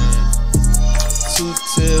 2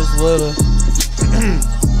 tears with her.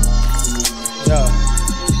 Yeah.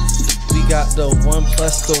 We got the 1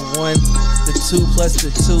 plus the 1, the 2 plus the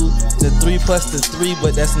 2, the 3 plus the 3,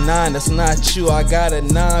 but that's 9. That's not you. I got a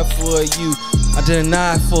 9 for you. I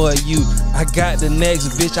deny for you. I got the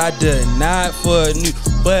next bitch. I denied for you.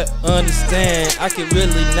 But understand, I can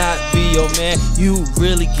really not be your man. You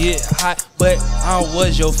really get hot, but I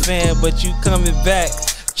was your fan. But you coming back,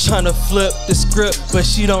 tryna flip the script, but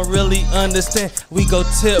she don't really understand. We go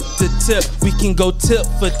tip to tip, we can go tip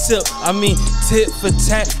for tip. I mean tit for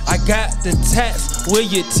tat. I got the tats where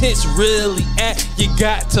your tits really at. You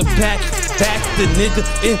got to back the nigga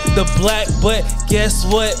in the black. But guess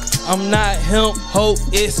what? I'm not him, ho.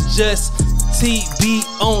 It's just TB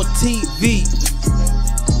on TV.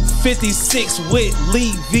 56 with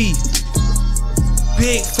Levy.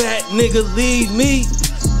 Big fat nigga, leave me.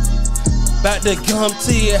 About to come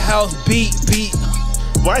to your house, beat.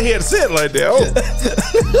 Why he had to say it like that? Oh.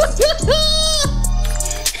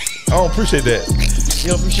 I don't appreciate that. You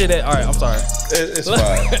don't appreciate that? All right, I'm sorry. It's fine.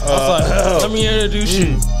 I'm sorry. Let me introduce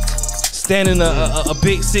you. Standing a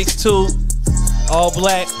big 6'2", all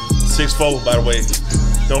black. 6'4", by the way.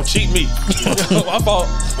 Don't cheat me. My fault.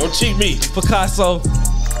 Don't cheat me. Picasso.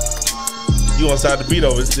 You on side the beat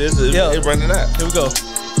over. It's running out. Here we go.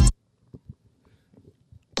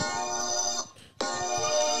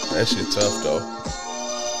 That shit tough though.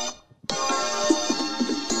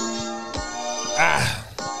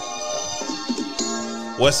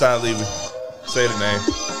 West Side Levy. Say the name.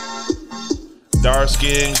 Dark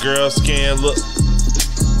skin, girl skin, look.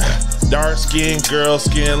 Dark skin, girl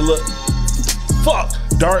skin, look. Fuck.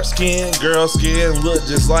 Dark skin, girl skin, look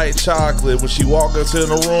just like chocolate. When she walk into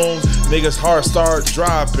the room, niggas' heart start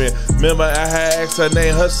dropping. Remember I had asked her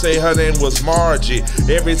name, her name was Margie.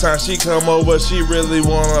 Every time she come over, she really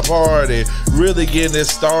wanna party. Really getting it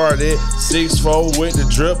started. 6'4" with the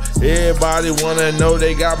drip. Everybody wanna know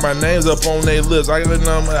they got my names up on their lips. I got the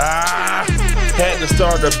number. Had to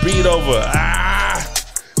start the beat over.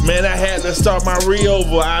 Man, I had to start my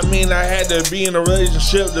re-over. I mean, I had to be in a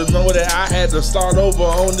relationship to know that I had to start over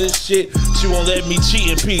on this shit. She won't let me cheat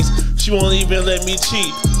in peace. She won't even let me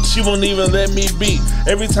cheat she won't even let me be.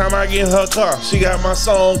 Every time I get in her car, she got my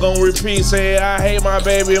song on repeat, saying I hate my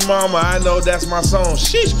baby mama. I know that's my song.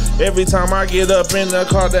 Sheesh. Every time I get up in the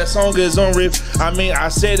car, that song is on repeat. I mean, I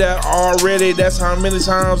said that already. That's how many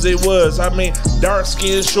times it was. I mean, dark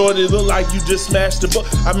skin shorty look like you just smashed the book.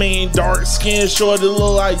 I mean, dark skin shorty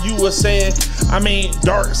look like you were saying. I mean,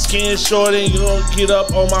 dark skin shorty, you don't get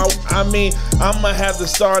up on my. I mean, I'ma have to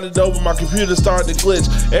start it over. My computer started to glitch.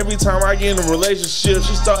 Every time I get in a relationship,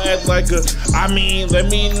 she start acting like a. I mean, let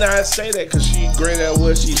me not say that because she great at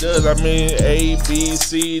what she does. I mean, A, B,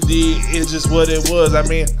 C, D, it's just what it was. I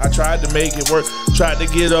mean, I tried to make it work. Tried to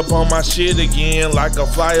get up on my shit again, like a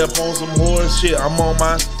fly up on some horse shit. I'm on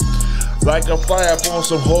my. Like a fly up on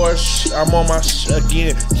some horse shit. I'm on my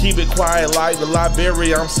again. Keep it quiet like the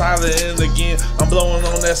library. I'm silent and again. I'm blowing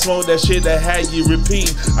on that smoke, that shit that had you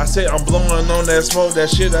repeating. I said I'm blowing on that smoke,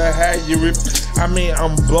 that shit that had you I mean,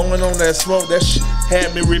 I'm blowing on that smoke, that shit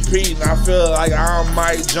had me repeating. I feel like I'm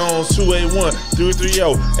Mike Jones,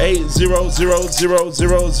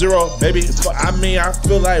 281-330-80000. Baby, I mean, I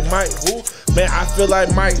feel like Mike who? Man, I feel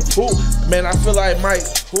like Mike who? Man, I feel like Mike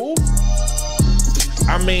who?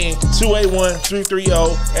 I mean,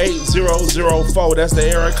 281-330-8004. That's the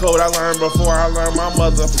error code I learned before I learned my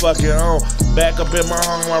motherfucking own. Back up in my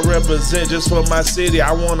home, I represent just for my city.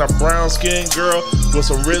 I want a brown-skinned girl with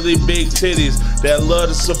some really big titties that love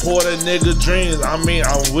to support a nigga dreams. I mean,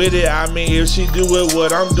 I'm with it. I mean, if she doing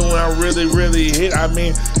what I'm doing, I really, really hit. I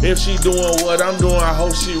mean, if she doing what I'm doing, I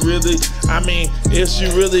hope she really. I mean, if she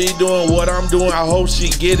really doing what I'm doing, I hope she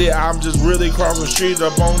get it. I'm just really crossing the street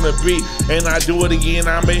up on the beat, and I do it again.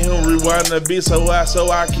 I made him rewind the beat so I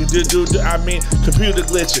can do. I mean, computer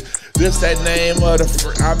glitching. This that name of the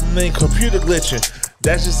I mean, computer glitching.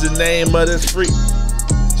 That's just the name of this freak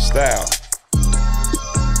style.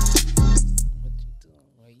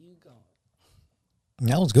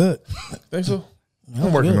 That was good. Think so?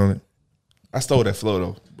 I'm working on it. I stole that flow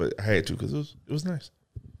though, but I had to because it was nice.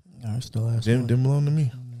 I still ask. Didn't belong to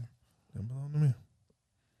me. Didn't belong to me.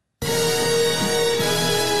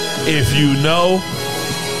 If you know,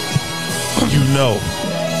 you know.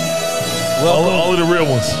 All of the real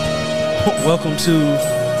ones. Welcome to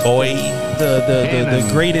the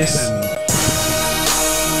greatest.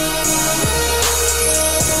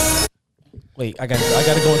 Wait, I gotta go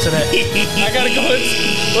into that. I gotta go into.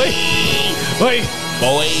 Wait,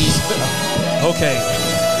 boys. Okay,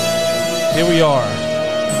 here we are,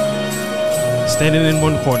 standing in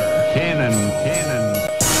one corner. Cannon.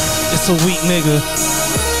 It's a weak nigga.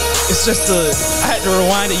 It's just I had to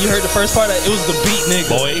rewind it. You heard the first part. It was the beat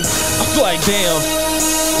nigga. Boy, I'm like, damn.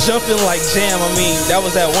 Jumping like Jam. I mean, that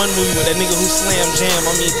was that one movie with that nigga who slammed Jam. I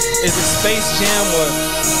mean, is it Space Jam or?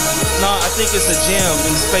 Nah, I think it's a jam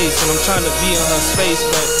in space, and I'm trying to be in her space.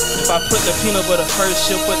 But if I put the peanut butter first,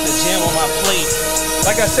 she'll put the jam on my plate.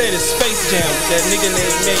 Like I said, it's Space Jam. That nigga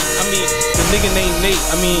named Nate. I mean, the nigga named Nate.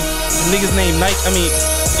 I mean, the nigga's named Nike. I mean,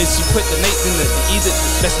 it's you put the Nate in the either.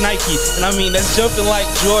 That's Nike, and I mean that's jumping like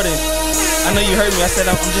Jordan. I know you heard me. I said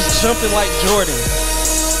I'm just jumping like Jordan,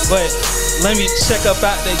 but. Let me check up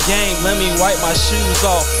out the game. Let me wipe my shoes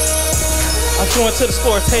off. I'm going to the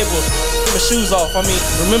score table. Get my shoes off. I mean,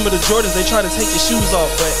 remember the Jordans, they try to take your shoes off.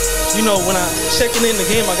 But, you know, when I'm checking in the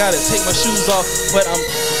game, I got to take my shoes off. But I'm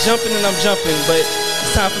jumping and I'm jumping. But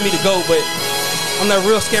it's time for me to go. But I'm that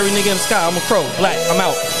real scary nigga in the sky. I'm a crow. Black. I'm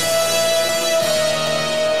out.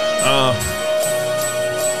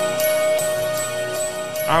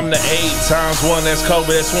 I'm the 8x1, that's Kobe,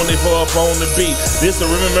 that's 24 up on the beat. This the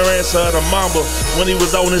remembrance of the Mamba. When he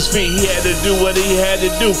was on his feet, he had to do what he had to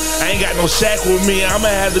do. I ain't got no Shaq with me, I'ma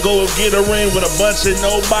have to go and get a ring with a bunch of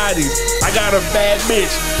nobodies. I got a bad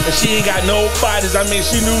bitch, and she ain't got no bodies. I mean,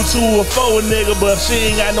 she knew 2 or 4 nigga, but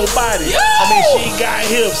she ain't got no body. I mean, she got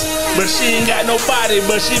hips, but she ain't got no body.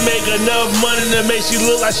 But she make enough money to make she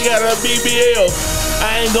look like she got a BBL.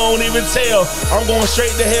 I ain't gon' even tell. I'm going straight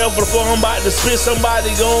to hell before I'm about to spit. Somebody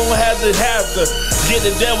gon' have to get the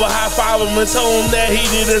devil high five him and tell him that he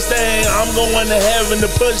did his thing. I'm going to heaven to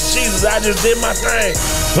push Jesus. I just did my thing.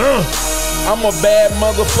 I'm a bad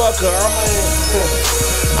motherfucker.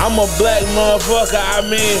 I'm a black motherfucker. I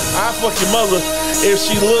mean, I fuck your mother if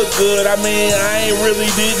she look good. I mean, I ain't really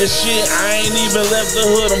did the shit. I ain't even left the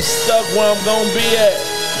hood. I'm stuck where I'm gonna be at.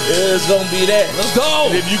 It's gonna be that. Let's go.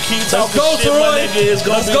 And if you keep talking shit, my nigga, it's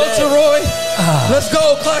gonna be that. Let's go, Roy. Let's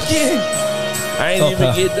go, clock in. I ain't even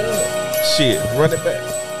get done. Shit, run it back.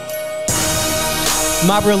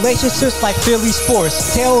 My relationships like Philly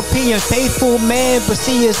sports. TLP and faithful, man, but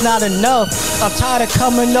see, it's not enough. I'm tired of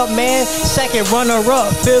coming up, man. Second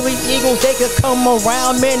runner-up. Philly Eagles, they could come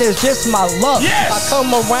around, man. It's just my luck. Yes. I come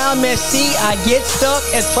around, man. See, I get stuck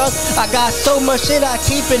and trust. I got so much shit I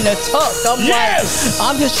keep in the tuck. I'm Yes. like,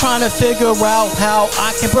 I'm just trying to figure out how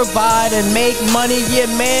I can provide and make money. Yeah,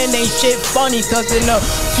 man, ain't shit funny. Cause in a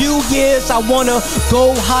few years, I wanna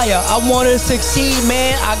go higher. I wanna succeed,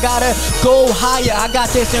 man. I gotta go higher. I got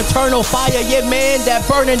this internal fire. Yeah, man, that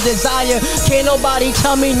burning desire. Can't nobody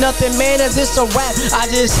tell me nothing, man. Is this a rap? I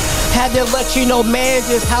just had to let you know, man,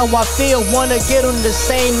 just how I feel. Wanna get on the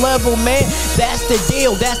same level, man. That's the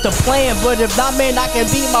deal. That's the plan. But if not, man, I can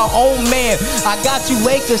be my own man. I got you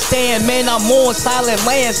late to stand, man. I'm on solid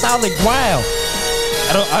land, solid ground.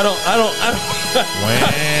 I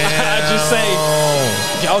just say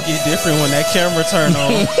y'all get different when that camera turn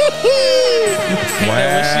on.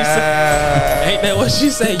 Ain't that what she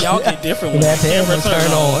said? Y'all get different when that camera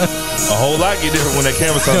turn on. A whole lot get different when that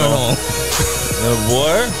camera turn on.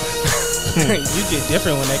 Boy. You get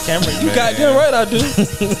different when that camera. You goddamn right I do.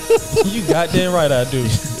 You goddamn right I do.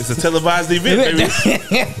 It's a televised event, baby.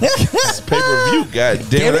 It's pay-per-view.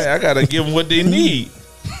 Goddamn it. I gotta give them what they need.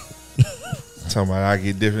 Talking about I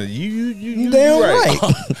get different. You Damn right.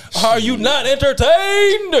 Are you not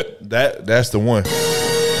entertained? That's the one.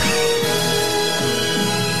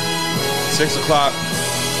 6 o'clock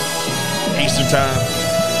Eastern time.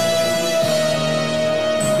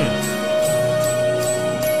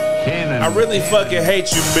 I really fucking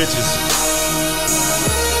hate you bitches.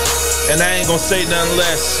 And I ain't gonna say nothing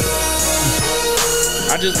less.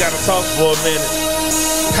 I just gotta talk for a minute.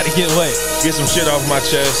 Gotta get away. Get some shit off my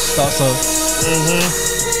chest. Thought so.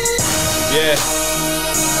 Yeah.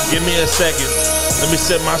 Give me a second. Let me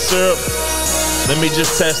sip my syrup. Let me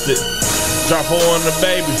just test it. Drop her on the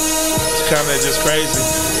baby. It's kinda just crazy.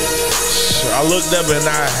 I looked up and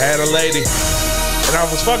I had a lady. And I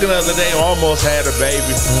was fucking the other day, almost had a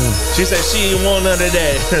baby. She said she ain't want none of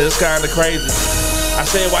that. It's kind of crazy. I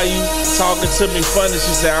said, why you talking to me funny?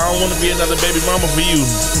 She said, I don't want to be another baby mama for you.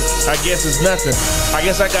 I guess it's nothing. I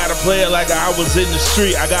guess I gotta play it like I was in the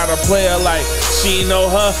street. I gotta play it like she ain't know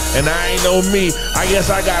her and I ain't know me. I guess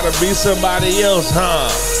I gotta be somebody else, huh?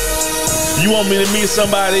 You want me to meet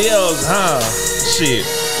somebody else, huh? Shit.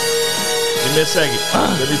 Give me a second.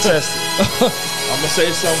 Let me test it. I'm gonna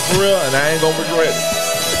say something for real and I ain't gonna regret it.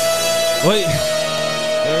 Wait.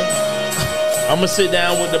 I'm gonna sit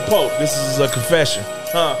down with the Pope. This is a confession.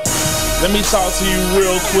 Let me talk to you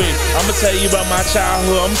real quick. I'm gonna tell you about my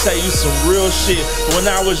childhood. I'm gonna tell you some real shit. When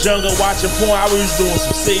I was younger watching porn, I was doing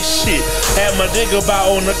some sick shit. Had my dick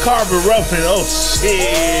about on the carpet rubbing. Oh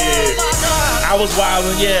shit. I was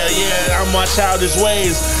wildin', yeah, I'm my childish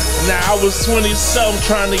ways. Now I was 20-something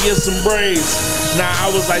trying to get some braids. Now I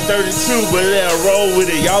was like 32, but yeah, roll with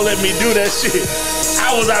it. Y'all let me do that shit.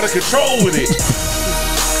 I was out of control with it.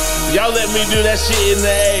 Y'all let me do that shit in the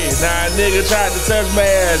A. Nah, a nigga tried to touch my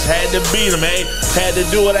ass. Had to beat him, eh? Had to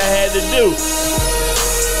do what I had to do.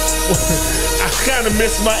 I kind of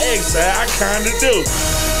miss my ex. I kind of do.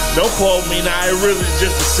 Don't quote me. Nah, it really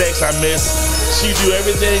just the sex I miss. She do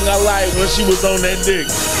everything I like when she was on that dick.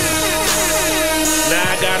 Now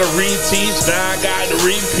I gotta reteach. Now I gotta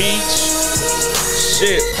repeach.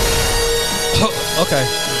 Shit. Okay.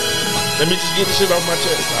 Let me just get the shit off my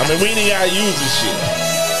chest. I mean, we ain't gotta use this shit.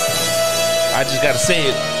 I just gotta say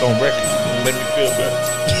it on record. Make me feel better.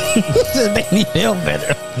 Just make me feel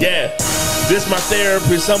better. Yeah. This my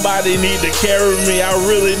therapy. Somebody need to carry me. I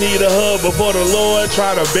really need a hug before the Lord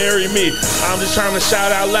try to bury me. I'm just trying to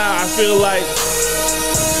shout out loud. I feel like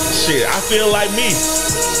shit. I feel like me.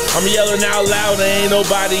 I'm yelling out loud and ain't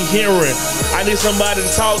nobody hearing. I need somebody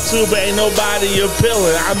to talk to, but ain't nobody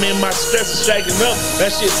appealing. I mean, my stress is shaking up.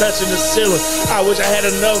 That shit touching the ceiling. I wish I had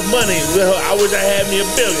enough money. Well, I wish I had me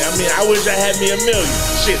 $1 billion. I mean, I wish I had me $1 million.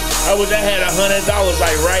 Shit, I wish I had $100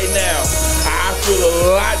 like right now. I feel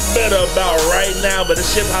a lot better about right now, but the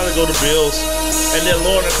shit probably go to bills. And then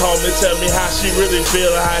Lorna called me, tell me how she really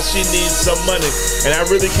feel and how she needs some money. And I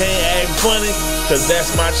really can't act funny, cause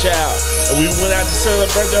that's my child. And we went out to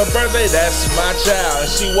celebrate her birthday, that's my child.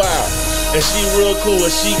 And she wild. And she real cool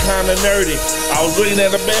and she kinda nerdy. I was looking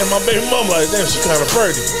at my baby mama like, damn, she kinda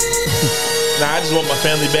pretty. Nah, I just want my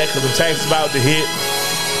family back cause the tax is about to hit.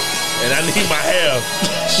 And I need my half.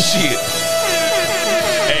 Shit.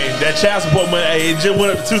 Hey, that child support money, hey, it just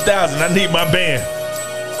went up to $2,000. I need my band.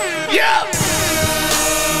 Yeah.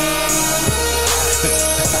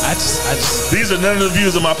 I just. These are none of the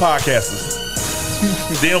views of my podcasters.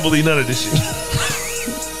 They don't believe none of this shit.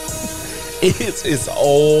 It's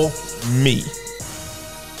all me.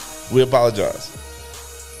 We apologize.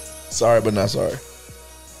 Sorry, but not sorry.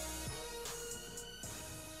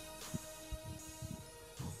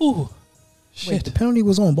 Ooh, Wait, the penalty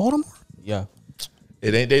was on Baltimore? yeah.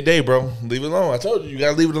 It ain't their day, bro. Leave it alone. I told you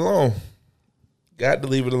gotta leave it alone. Got to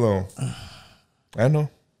leave it alone. I know.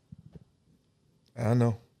 I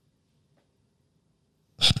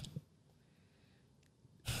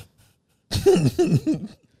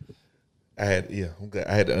had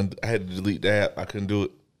to delete the app. I couldn't do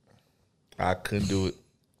it.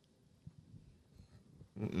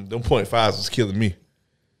 Them 0.5s was killing me.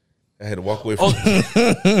 I had to walk away from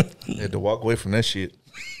that shit.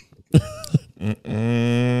 They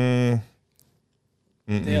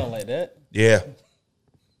don't like that. Yeah.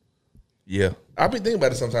 I be thinking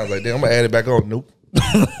about it sometimes like, damn, I'm gonna add it back on. Nope.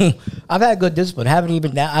 I've had good discipline. I've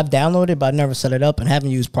downloaded, but I never set it up, and haven't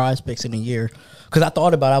used Prize Picks in a year. Because I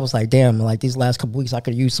thought about it, I was like, damn, like these last couple weeks I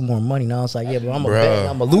could use some more money. Now it's like, yeah, but I'm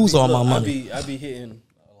gonna lose all my money. I be hitting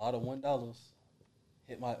a lot of $1.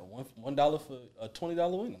 Hit my $1 for a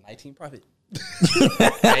 $20 win, a 19 profit.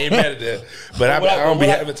 I ain't mad at that, but I don't be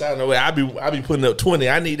having time. No way. I be putting up 20.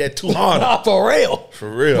 I need that 200. Nah, for real.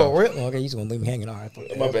 For real. Okay, you just gonna leave me hanging. All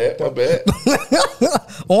right. My bad.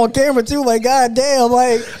 On camera too, like goddamn,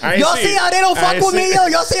 like y'all see how they don't fuck with me, yo.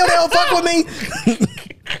 Y'all see how they don't fuck with me.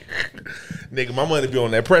 Nigga, my money be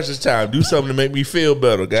on that precious time. Do something to make me feel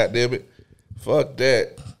better. God damn it. Fuck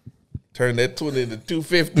that. Turn that 20 into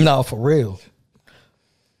 250. No, for real.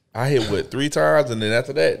 I hit 3 times, and then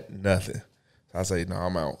after that, nothing. I say, no,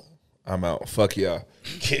 I'm out. Fuck y'all.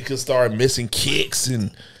 Kickers start missing kicks,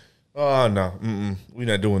 and oh no, we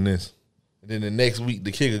not doing this. And then the next week,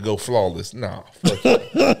 the kicker go flawless. Nah, fuck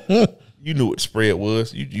you. You knew what the spread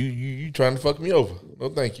was. You trying to fuck me over? No,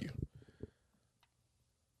 thank you.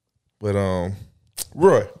 But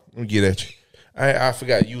Roy, let me get at you. I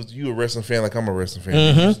forgot you a wrestling fan like I'm a wrestling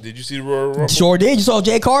fan. Did you see the Royal Rumble? Sure did. You saw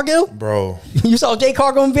Jay Cargill, bro. You saw Jay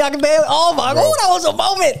Cargill and Bianca Belair. Oh my god, that was a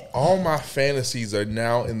moment. All my fantasies are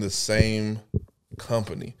now in the same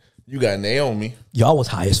company. You got Naomi. Y'all was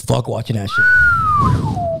high as fuck watching that shit.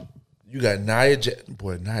 You got Nia Jax.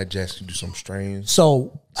 Boy, Nia Jax can do some strange.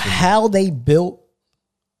 So how they built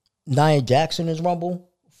Nia Jax in this Rumble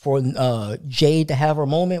for Jade to have her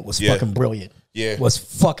moment was fucking brilliant. Yeah, was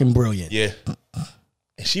fucking brilliant. Yeah.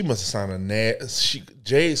 And she must have signed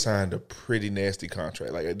Jade signed a pretty nasty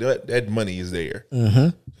contract. Like that money is there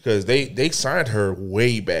because they signed her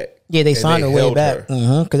way back. Yeah, they signed her way back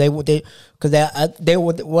because they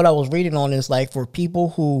what I was reading on is like for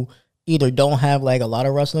people who either don't have like a lot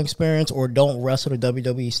of wrestling experience or don't wrestle the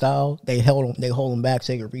WWE style, they hold them back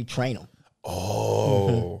so they could retrain them.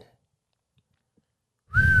 Oh.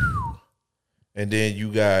 And then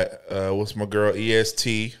you got what's my girl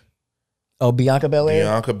EST. Oh, Bianca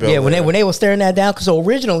Belair. Yeah, when they were staring that down, because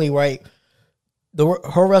originally, right,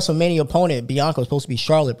 her WrestleMania opponent Bianca was supposed to be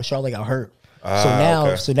Charlotte, but Charlotte got hurt.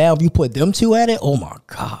 So now if you put them two at it, oh my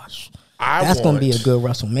gosh, that's gonna be a good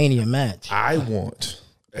WrestleMania match. I want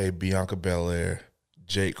a Bianca Belair,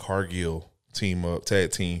 Jake Cargill tag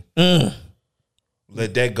team.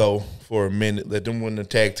 Let that go for a minute. Let them win the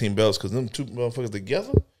tag team belts because them two motherfuckers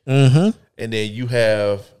together. And then you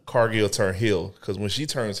have Cargill turn heel because when she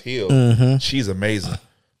turns heel, she's amazing.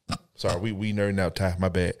 Sorry, we nerding out, Ty. My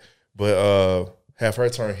bad. But have her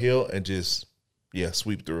turn heel and just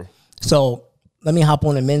sweep through. So let me hop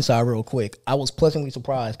on the men's side real quick. I was pleasantly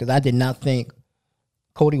surprised because I did not think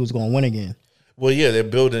Cody was going to win again. Well, yeah, they're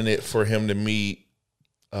building it for him to meet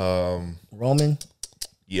Roman.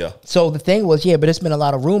 Yeah. So the thing was, but it's been a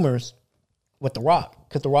lot of rumors with The Rock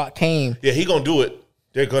because The Rock came. Yeah, he gonna do it.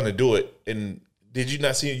 They're gonna do it. And did you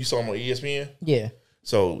not see him? You saw him on ESPN? Yeah.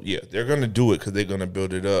 So they're gonna do it because they're gonna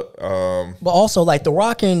build it up. But also, like The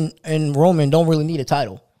Rock and Roman don't really need a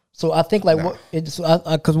title. So I think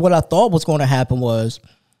because what I thought was going to happen was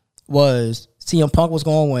CM Punk was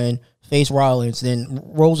going to win, face Rollins, then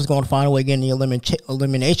Rose was going to find a way to get in the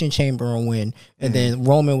elimination chamber and win, and then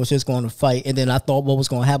Roman was just going to fight. And then I thought what was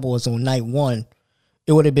going to happen was on night one,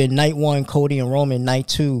 it would have been night one Cody and Roman, night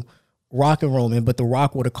two Rock and Roman, but The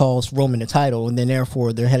Rock would have cost Roman the title, and then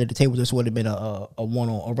therefore their head of the table just would have been a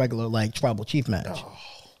regular like tribal chief match. Oh,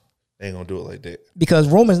 they ain't gonna do it like that because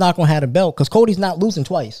Roman's not gonna have a belt because Cody's not losing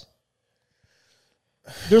twice.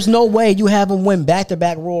 There's no way you have him win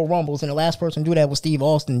back-to-back Royal Rumbles, and the last person to do that was Steve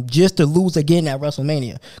Austin, just to lose again at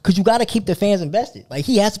WrestleMania. Because you got to keep the fans invested. Like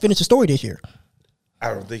he has to finish the story this year.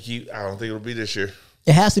 I don't think it'll be this year.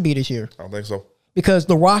 It has to be this year. I don't think so. Because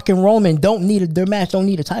The Rock and Roman their match don't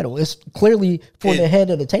need a title. It's clearly for the head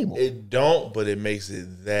of the table. It don't, but it makes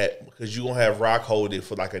it that because you're gonna have Rock hold it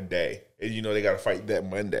for like a day, and they got to fight that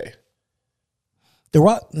Monday. The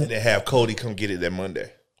Rock and then have Cody come get it that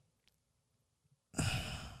Monday.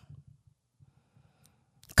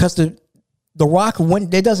 because the Rock win.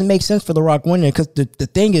 It doesn't make sense for the Rock winning because the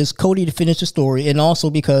thing is Cody to finish the story, and also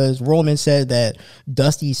because Roman said that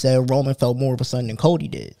Dusty said Roman felt more of a son than Cody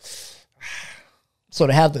did. So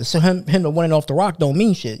to have him to winning off the Rock don't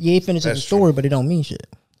mean shit. Yeah, he finishes the story, but it don't mean shit.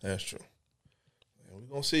 That's true.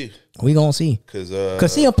 We're gonna see. We gonna see because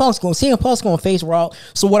CM Punk's gonna face Raw.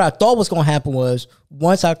 So what I thought was gonna happen was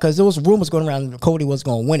because there was rumors going around that Cody was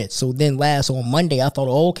gonna win it. So then on Monday I thought,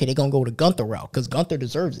 okay, they're gonna go the Gunther route because Gunther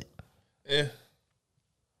deserves it. Yeah.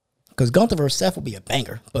 Because Gunther versus Seth will be a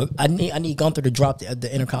banger, but I need Gunther to drop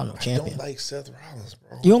the Intercontinental Champion. I don't like Seth Rollins,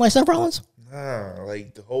 bro. You don't like Seth Rollins? Nah,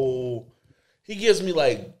 like the whole. He gives me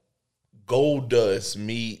like Goldust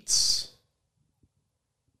meets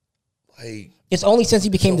like. It's only since he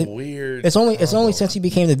became weird. It's only since he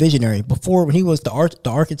became the Visionary. Before, when he was the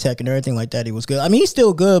architect and everything like that, he was good. I mean, he's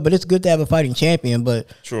still good, but it's good to have a fighting champion. But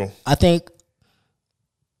true, I think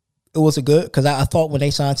it was a good because I thought when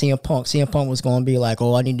they signed CM Punk was going to be like,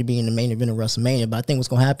 oh, I need to be in the main event of WrestleMania. But I think what's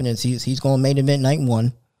going to happen is he's going to main event night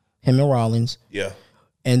 1, him and Rollins. Yeah.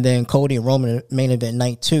 And then Cody and Roman main event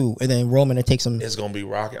night 2, and then Roman to take some. It's gonna be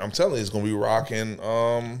rocking. I'm telling you, it's gonna be rocking.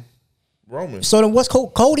 Roman. So then, what's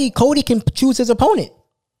Cody? Cody can choose his opponent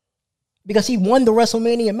because he won the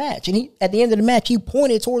WrestleMania match, and at the end of the match he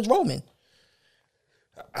pointed towards Roman.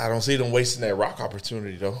 I don't see them wasting that Rock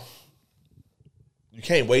opportunity though. You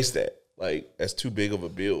can't waste that. Like that's too big of a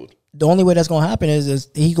build. The only way that's gonna happen is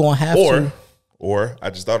he gonna have to. Or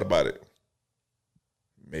I just thought about it.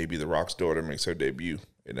 Maybe the Rock's daughter makes her debut.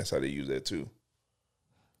 And that's how they use that too.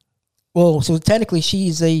 Well, so technically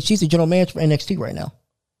she's the general manager for NXT right now.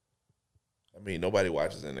 I mean, nobody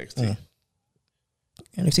watches NXT.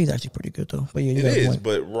 NXT is actually pretty good though. But yeah, it is.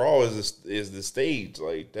 But Raw is the stage.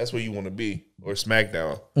 Like that's where you want to be, or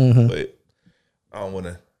SmackDown. Mm-hmm. But I don't want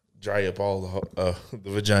to dry up all the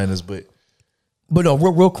vaginas. But no,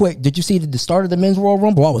 real quick, did you see the start of the Men's Royal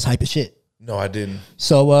Rumble? I was hype as shit. No, I didn't.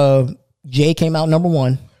 So Jay came out number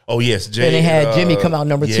 1. Oh, yes, Jay. And they had Jimmy come out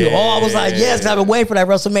number 2. Oh, I was like, yes, I've been waiting for that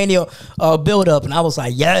WrestleMania build-up. And I was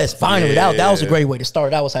like, yes, finally. Yeah. That was a great way to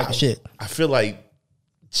start. That was hype as shit. I feel like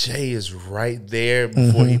Jay is right there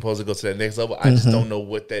before he's supposed to go to that next level. I just don't know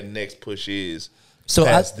what that next push is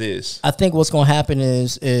past this. I think what's going to happen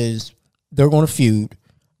is they're going to feud.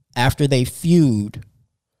 After they feud,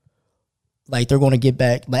 like they're going to get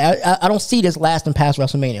back. Like I don't see this lasting past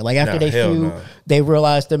WrestleMania. Like after they feud, they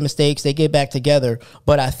realize their mistakes, they get back together.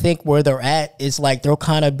 But I think where they're at is like they'll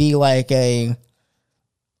kind of be like a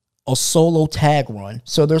solo tag run.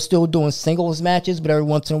 So they're still doing singles matches, but every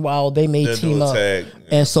once in a while they may team up. Tag,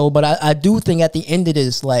 yeah. And so, but I do think at the end of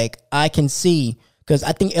this, like I can see because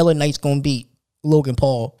I think LA Knight's going to beat Logan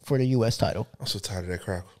Paul for the U.S. title. I'm so tired of that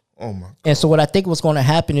crap. Oh my God. And so what I think what's going to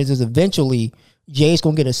happen is eventually Jay's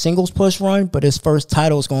going to get a singles push run, but his first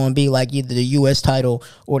title is going to be like either the U.S. title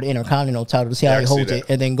or the Intercontinental title to see how he holds it,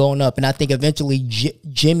 and then going up. And I think eventually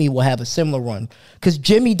Jimmy will have a similar run because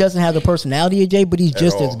Jimmy doesn't have the personality of Jay, but he's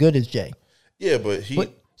just as good as Jay. Yeah, but he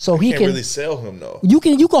can't really sell him though. You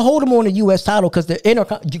can hold him on the U.S. title because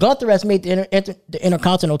Gunther has made the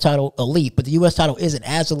Intercontinental title elite, but the U.S. title isn't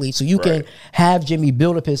as elite. So you can have Jimmy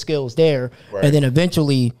build up his skills there, and then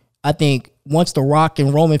eventually. I think once The Rock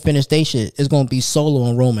and Roman finish their shit, it's going to be Solo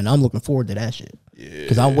and Roman. I'm looking forward to that shit. Yeah.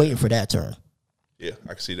 Because I'm waiting for that turn. Yeah, I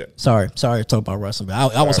can see that. Sorry to talk about wrestling, but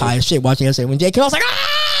I was high as shit watching yesterday. When Jay came, I was like,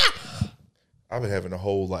 ah! I've been having a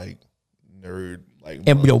whole, like, nerd, like...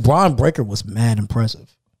 And, Braun Breaker was mad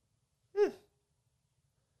impressive.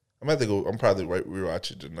 I'm going to go... I'm probably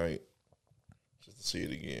rewatch it tonight just to see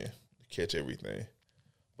it again, to catch everything.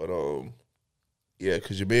 But, yeah,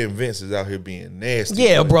 because your man Vince is out here being nasty.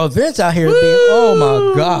 Yeah, bro. Vince out here being,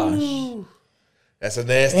 oh my gosh. That's a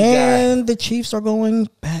nasty guy. And the Chiefs are going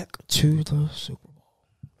back to the Super Bowl.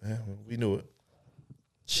 Yeah, we knew it.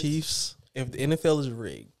 Chiefs, if the NFL is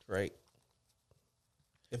rigged, right?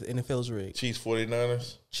 If the NFL is rigged. Chiefs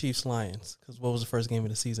 49ers? Chiefs Lions. Because what was the first game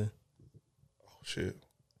of the season? Oh, shit.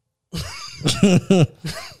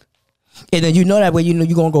 And then that way you're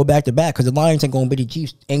going to go back to back because the Lions ain't going to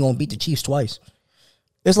beat the Chiefs twice.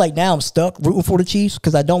 It's like now I'm stuck rooting for the Chiefs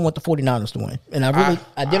because I don't want the 49ers to win. And I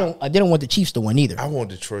didn't want the Chiefs to win either. I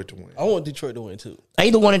want Detroit to win. I want Detroit to win too. I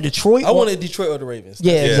either wanted Detroit I wanted Detroit or the Ravens.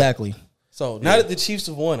 Yeah, exactly. So now that the Chiefs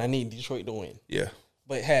have won, I need Detroit to win. Yeah.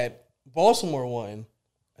 But had Baltimore won,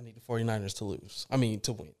 I need the 49ers to lose. I mean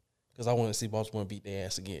to win. Because I want to see Baltimore beat their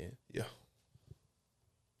ass again. Yeah.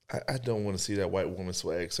 I don't want to see that white woman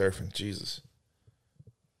swag surfing. Jesus.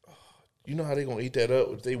 You know how they gonna eat that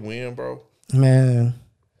up if they win, bro? Man.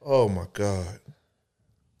 Oh my God.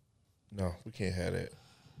 No, we can't have that.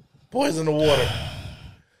 Poison the water.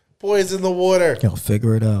 Boys in the water. Yo,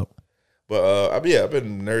 figure it out. But I've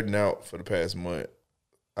been nerding out for the past month.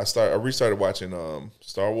 I restarted watching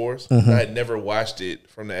Star Wars. I had never watched it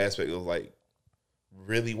from the aspect of like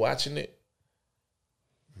really watching it.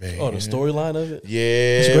 Man. Oh, the storyline of it?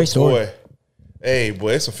 Yeah, It's a great story. Boy. Hey,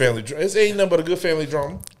 boy, it's a family drama. It ain't nothing but a good family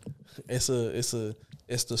drama. It's the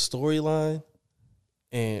storyline,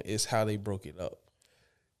 and it's how they broke it up.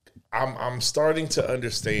 I'm starting to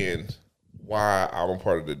understand why I'm a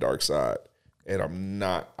part of the dark side, and I'm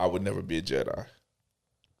not. I would never be a Jedi.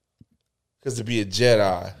 Because to be a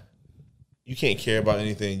Jedi, you can't care about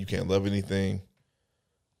anything. You can't love anything.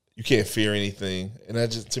 You can't fear anything, and that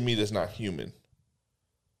just to me that's not human.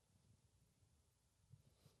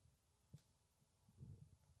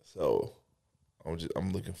 So,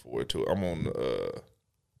 I'm looking forward to it. I'm on the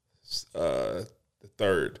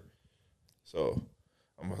third, so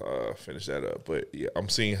I'm gonna finish that up. But yeah, I'm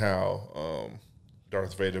seeing how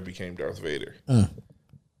Darth Vader became Darth Vader,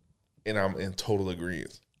 and I'm in total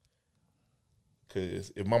agreement.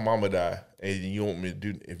 Because if my mama die and you want me to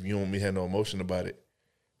do, if you want me to have no emotion about it,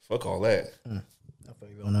 fuck all that. I feel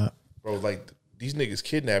you on that. Bro, like these niggas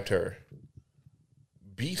kidnapped her,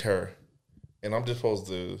 beat her, and I'm just supposed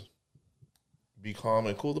to be calm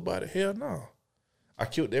and cool about it? Hell no. I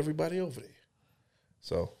killed everybody over there.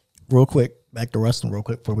 So Real quick, back to wrestling real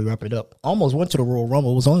quick before we wrap it up. Almost went to the Royal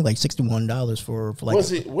Rumble. It was only like $61 for like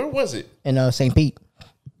was it? Where was it? in St. Pete.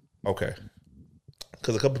 Okay.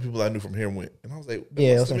 Because a couple of people I knew from here went, and I was like,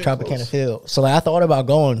 Yeah, it was in Tropicana Field. So like, I thought about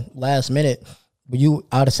going last minute, but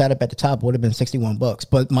I'd have sat up at the top. It would have been $61.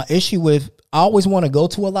 But my issue with, I always want to go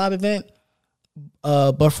to a live event,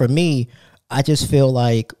 but for me, I just feel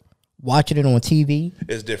like watching it on TV,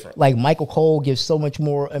 It's different. like Michael Cole gives so much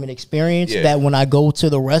more of an experience Yeah. that when I go to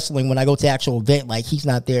the wrestling, when I go to the actual event, like he's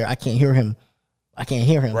not there, I can't hear him.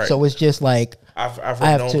 Right. So it's just like I've I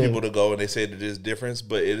have known to- people to go and they say that there's difference,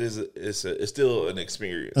 but it's still an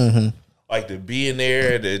experience. Mm-hmm. Like the being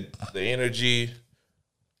there, the energy.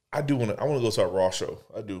 I want to go to a Raw show.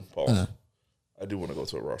 I do, Paul. I do want to go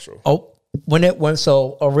to a Raw show.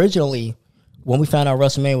 so originally when we found out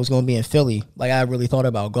WrestleMania was going to be in Philly, like I really thought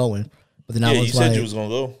about going, but then I Yeah, was you said like, you was gonna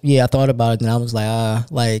go. yeah, I thought about it, and I was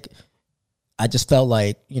like, I just felt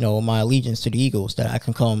like, my allegiance to the Eagles, that I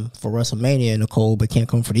can come for WrestleMania in the cold, but can't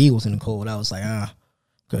come for the Eagles in the cold. I was like,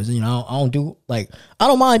 because I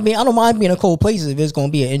don't mind being in cold places if it's going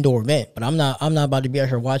to be an indoor event, but I'm not about to be out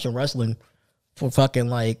here watching wrestling for fucking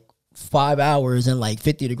like 5 hours in like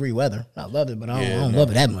 50-degree weather. I love it, but I don't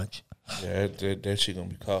love it that much. Yeah, that shit gonna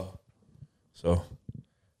be cold. So,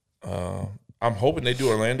 I'm hoping they do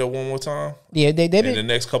Orlando one more time Yeah, they in the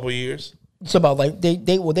next couple of years. it's about like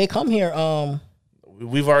they come here.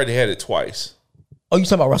 We've already had it twice. Oh, you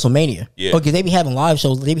talking about WrestleMania? Yeah. Okay, they be having live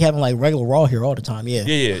shows. They be having like regular Raw here all the time. Yeah.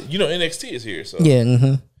 Yeah. NXT is here, so Yeah.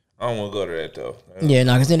 Mm-hmm. I don't want to go to that though. Yeah,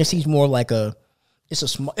 no, because NXT's more like it's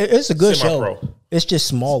a good Semi-pro. show. It's just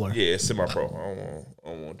smaller. Yeah, it's semi-pro. I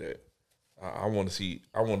don't want that. I want to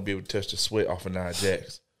be able to touch the sweat off of Nia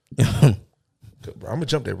Jax. Bro, I'm gonna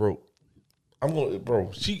jump that rope. I'm gonna,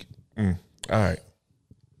 bro. All right.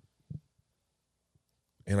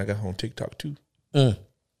 And I got her on TikTok too.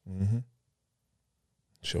 Mm-hmm.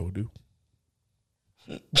 Sure do.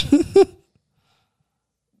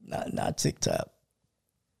 Not TikTok.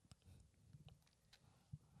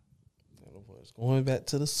 Going back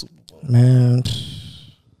to the Super Bowl. Man,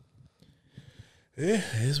 Yeah,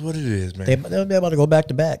 it's what it is, man. they're about to go back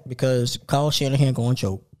to back because Kyle Shanahan going to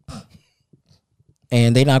choke,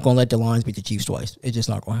 and they're not going to let the Lions beat the Chiefs twice. It's just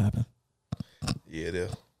not going to happen. Yeah,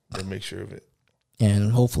 they'll make sure of it.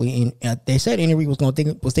 And hopefully, they said Andy Reid was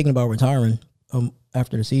thinking about retiring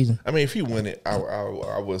after the season. I mean, if he win it, I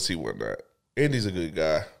will see why not. Andy's a good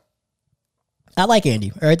guy. I like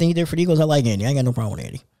Andy. Everything he did for the Eagles, I like Andy. I ain't got no problem with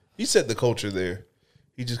Andy. He set the culture there.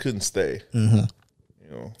 He just couldn't stay.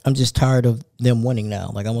 Mm-hmm. I'm just tired of them winning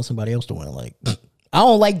now. Like I want somebody else to win. Like I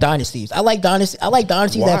don't like dynasties. I like dynasties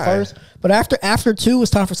Why? at first, but after two,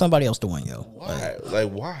 it's time for somebody else to win, yo. Why?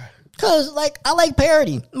 Like why? Cause like I like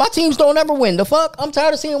parity. My teams don't ever win. The fuck? I'm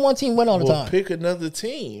tired of seeing one team win all the Well, time. pick another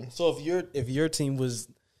team. So if your team was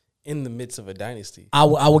in the midst of a dynasty, I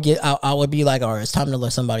would be like, all right, it's time to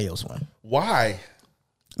let somebody else win. Why?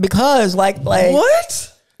 Because like what?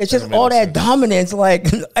 it's just Doesn't make all no that sense. dominance. Like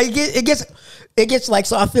it gets like,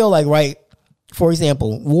 so I feel like, right, for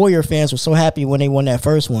example, Warrior fans were so happy when they won that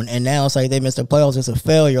first one, and now it's like they missed the playoffs. It's a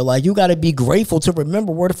failure. Like you got to be grateful to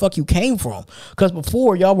remember where the fuck you came from. Because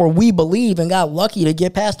before y'all were We Believe and got lucky to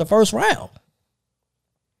get past the first round.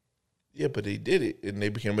 Yeah, but they did it, and they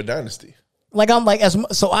became a dynasty. Like I'm like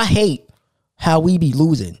so I hate how we be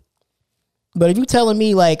losing. But if you telling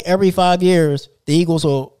me like every 5 years the Eagles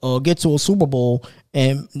will get to a Super Bowl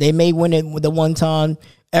and they may win it with the one time,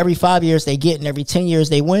 every 5 years they get and every 10 years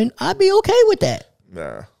they win, I'd be okay with that.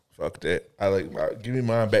 Nah, fuck that. I like give me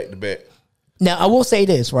mine back to back. Now I will say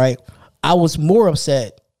this, right? I was more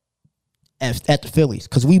upset at the Phillies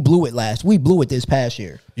because we blew it this past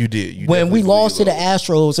year. You did. When we lost to the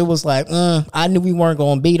Astros, it was like, I knew we weren't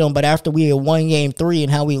going to beat them. But after we had won game 3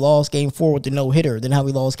 and how we lost game 4 with the no-hitter, then how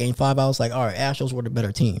we lost game 5, I was like, all right, Astros were the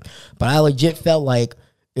better team. But I legit felt like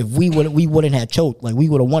if we wouldn't have choked, like we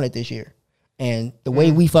would have won it this year. And the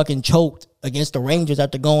way we fucking choked against the Rangers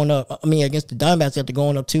after going up, against the Diamondbacks after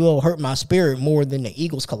going up 2-0 hurt my spirit more than the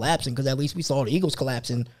Eagles collapsing because at least we saw the Eagles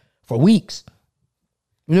collapsing for weeks.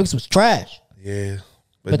 The Knicks was trash. Yeah.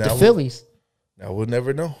 But the Phillies. Now we'll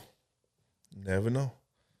never know. Never know.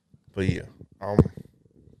 But yeah, I'm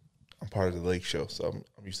part of the Lake Show, so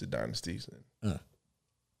I'm used to dynasties and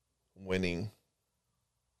winning.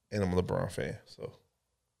 And I'm a LeBron fan, so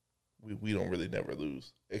we don't really never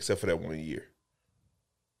lose, except for that 1 year.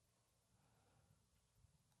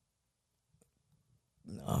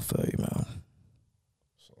 No, I feel you, man.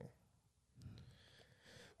 So,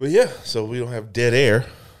 but yeah, so we don't have dead air.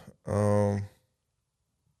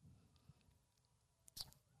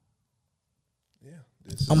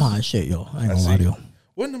 I'm high as shit, yo. I ain't gonna lie to you.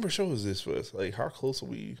 What number show is this for us? Like, how close are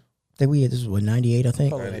we? I think this is what 98, I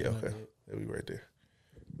think. 90, okay. There we right there.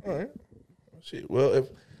 All right. Shit. Well, I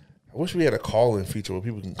wish we had a call-in feature where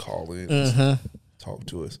people can call in and talk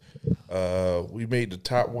to us. We made the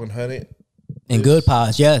top 100. And good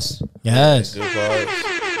pods, yes. Yes. Good pods.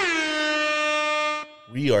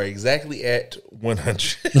 We are exactly at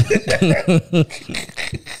 100.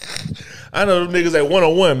 I know them niggas at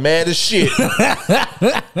 101 mad as shit. Who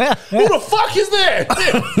the fuck is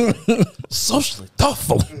that? Socially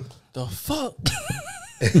thoughtful. The fuck?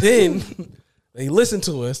 Then they listened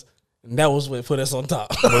to us, and that was what put us on top.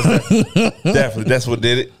 Definitely, that's what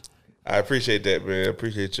did it. I appreciate that, man. I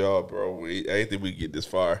appreciate y'all, bro. I didn't think we'd get this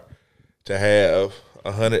far to have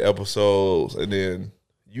 100 episodes, and then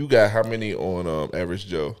you got how many on Average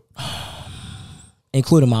Joe?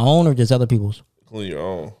 Including my own or just other people's? Including your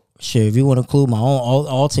own. Shit, if you want to include my own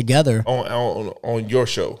all together. On your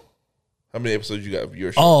show. How many episodes you got of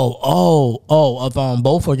your show? Of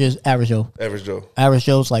both or just Average Joe? Average Joe. Average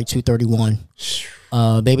Joe's like 231.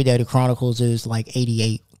 Baby Daddy Chronicles is like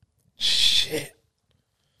 88. Shit.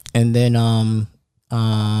 And then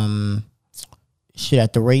shit,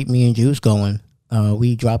 at the rate me and Juice going,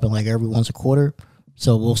 we dropping like every once a quarter.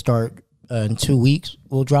 So we'll start in 2 weeks.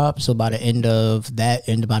 We'll drop. So by the end of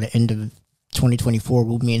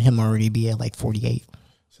 2024, me and him already be at like 48.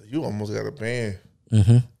 So you almost got a band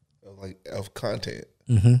of content.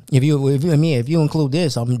 If you include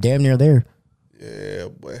this, I'm damn near there. Yeah,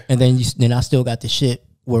 boy. And then I still got the shit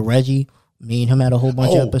with Reggie. Me and him had a whole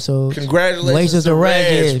bunch of episodes. Congratulations to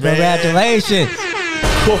Reggie. Congratulations.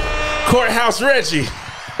 Courthouse Reggie.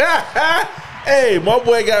 Hey, my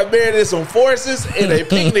boy got married in some forces in a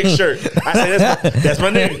picnic shirt. I said, that's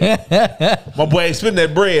my nigga. My boy ain't spending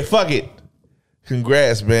that bread. Fuck it.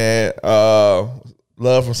 Congrats, man.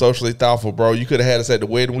 Love from Socially Thoughtful, bro. You could have had us at the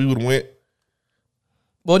wedding. We would have went.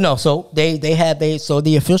 Well, no. So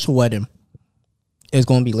the official wedding is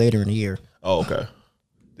going to be later in the year. Oh, okay.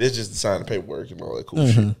 This just to sign the paperwork and all that cool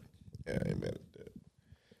shit. Yeah, I ain't mad at that.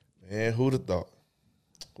 Man, who'd have thought?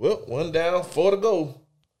 Well, 1 down, 4 to go.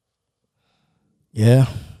 Yeah.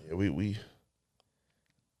 Yeah, we.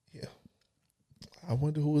 Yeah. I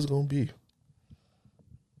wonder who it's gonna be.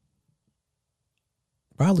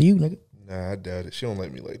 Probably you, nigga. Nah, I doubt it. She don't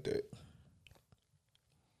like me like that.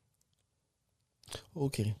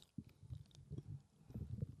 Okay.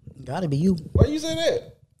 Gotta be you. Why you say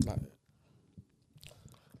that?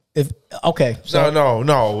 No.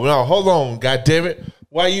 Hold on, God damn it.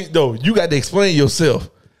 Why you? No, you got to explain yourself.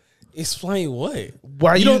 Explain what?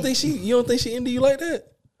 Why you don't think she into you like that?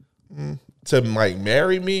 To like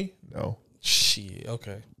marry me? No. Shit.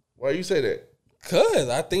 Okay. Why you say that? Cause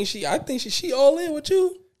I think she all in with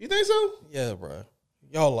you. You think so? Yeah, bro.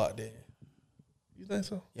 Y'all locked in. You think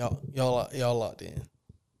so? Y'all locked in.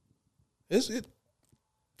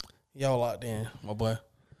 Y'all locked in, my boy.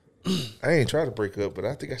 I ain't trying to break up, but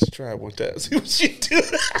I think I should try it one time. See what she do.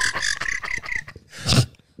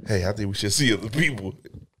 Hey, I think we should see other people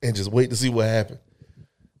and just wait to see what happens.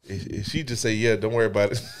 If she just say, yeah, don't worry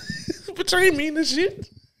about it. Betray me and shit.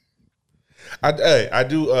 I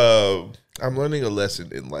do. I'm learning a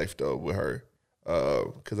lesson in life, though, with her.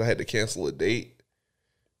 Because I had to cancel a date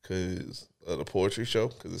because of the poetry show,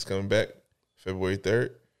 because it's coming back February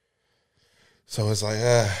 3rd. So it's like,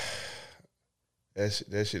 that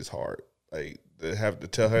shit is hard. Like to have to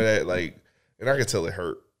tell her that, like, and I could tell it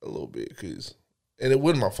hurt a little bit and it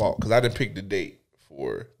wasn't my fault because I didn't pick the date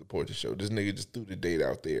for the portrait show. This nigga just threw the date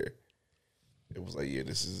out there. It was like, yeah,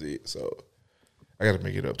 this is it. So I got to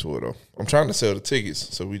make it up to her though. I'm trying to sell the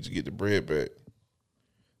tickets so we just get the bread back.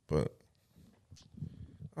 But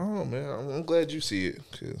I don't know, man. I'm glad you see it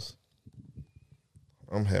because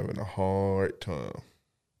I'm having a hard time.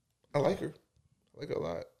 I like her. I like her a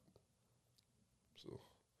lot. So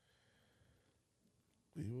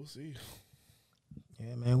we will see.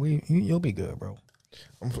 Yeah, man, you'll be good, bro.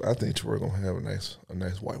 I think Troy gonna have a nice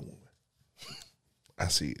white woman. I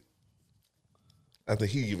see it. I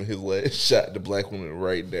think he giving his last shot to black woman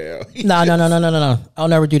right now. No. I'll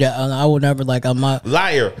never do that. I will never I'm not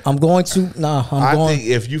liar. I'm going to. No, I think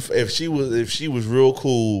if she was real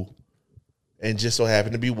cool, and just so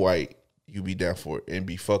happened to be white, you'd be down for it and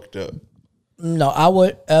be fucked up. No, I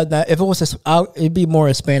would. If it was, it'd be more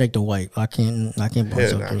Hispanic than white. I can't. I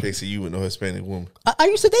can't see you with no Hispanic woman. I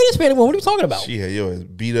used to date a Hispanic woman. What are you talking about? She had your ass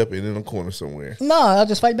beat up and in a corner somewhere. No, I'll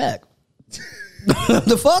just fight back.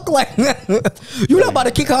 The fuck, you're not about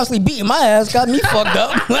to keep constantly beating my ass. Got me fucked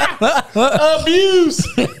up. Abuse.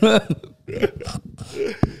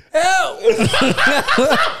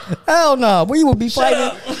 Hell no. We would be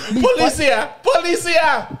fighting.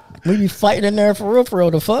 Policia. We be fighting in there for real.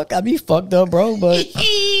 The fuck, I be fucked up, bro. But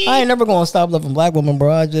I ain't never gonna stop loving black women,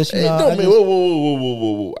 bro. I just,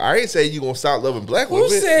 whoa. I ain't saying you gonna stop loving black women.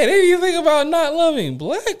 Who said anything about not loving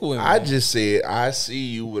black women? I just said I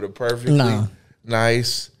see you with a perfectly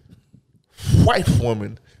nice white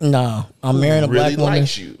woman. No, I'm marrying a black woman.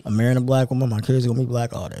 Likes you. I'm marrying a black woman. My kids gonna be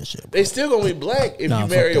black. All that shit. Bro. They still gonna be black if you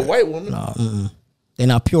marry a white woman. No, they're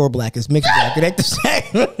not pure black. It's mixed black. It ain't the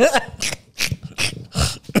same.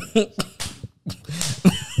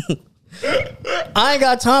 I ain't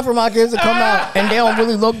got time for my kids to come out and they don't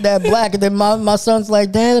really look that black. And then my son's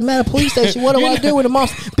like, Dad, I'm at a police station. What do I do? And the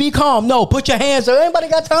mom's, be calm. No, put your hands up. Anybody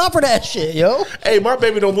got time for that shit, yo? Hey, my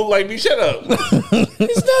baby don't look like me. Shut up.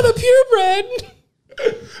 He's not a purebred.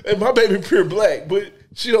 And my baby pure black, but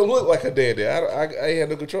she don't look like her daddy. I ain't had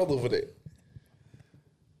no control over that.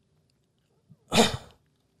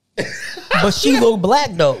 But she look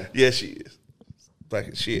black though. Yeah, she is. Black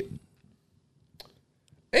as shit.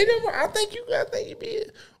 Ain't never. I think you be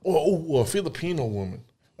or a Filipino woman,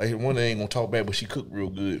 like one that ain't gonna talk bad, but she cook real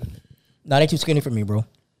good. Nah, they too skinny for me, bro.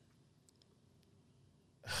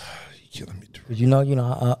 You killing me, Drew. You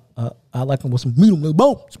know, I like them with some meat on the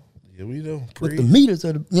bones. Yeah, we know. With the meters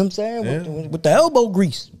of the, you know what I'm saying? Yeah. With the elbow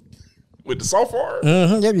grease. With the soft arm.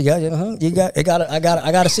 Mm-hmm. There you go. Mm-hmm.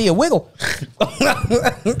 I gotta see a wiggle.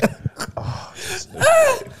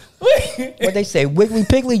 What they say, wiggly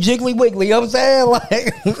piggly, jiggly wiggly. You know what I'm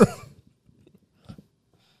saying?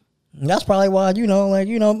 That's probably why,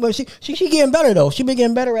 but she getting better though. She been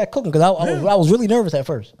getting better at cooking because I was really nervous at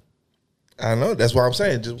first. I know. That's why I'm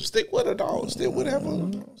saying just stick with it, dog. Stick with it.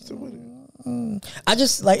 Stick with it. I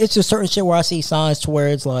just it's just certain shit where I see signs to where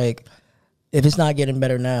it's like, if it's not getting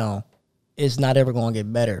better now, it's not ever going to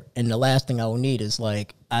get better. And the last thing I will need is I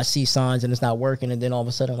see signs and it's not working, and then all of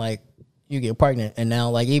a sudden you get pregnant, and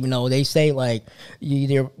now even though they say we're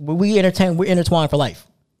intertwined for life.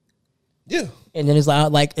 Yeah. And then it's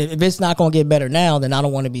like if it's not going to get better now, then I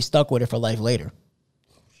don't want to be stuck with it for life later.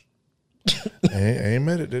 I ain't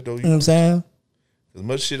mad at that though. You know what I'm saying? As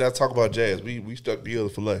much shit I talk about Jazz, we stuck together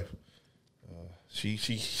for life.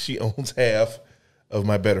 She owns half of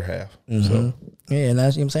my better half. Mm-hmm. So yeah, and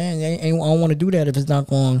that's what I'm saying. I don't want to do that if it's not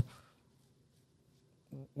going to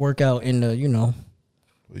work out in the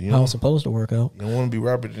how it's supposed to work out. You don't want to be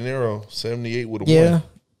Robert De Niro, 78 with a one. Yeah,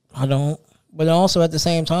 I don't. But also at the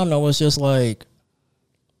same time, though, it's just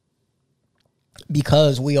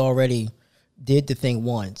because we already did the thing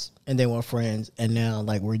once and then we're friends, and now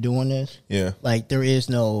we're doing this. Yeah, there is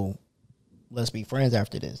no let's be friends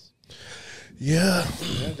after this. Yeah,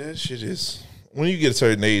 that shit is. When you get a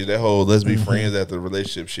certain age, that whole let's be friends after the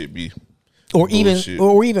relationship shit be, or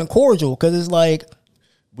even cordial, because it's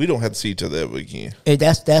we don't have to see each other ever again.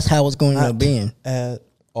 That's how it's going to end up being at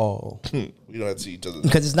all. We don't have to see each other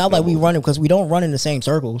because it's not we run it because we don't run in the same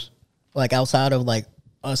circles, outside of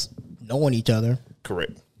us knowing each other.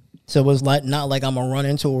 Correct. So it's not like I'm gonna run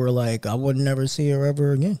into her I would never see her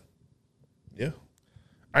ever again. Yeah,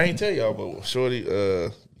 I ain't tell y'all, but Shorty,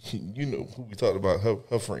 you know who we talked about,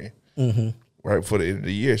 her friend. Mm-hmm. Right before the end of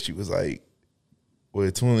the year, she was like, "Well,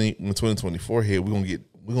 when 2024 here, we're gonna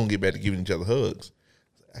get back to giving each other hugs."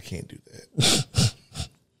 I can't do that.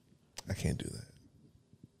 I can't do that.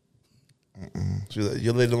 She was like,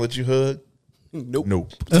 "Your lady don't let you hug?" Nope.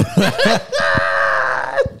 Nope.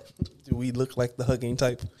 Do we look like the hugging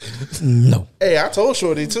type? No. Hey, I told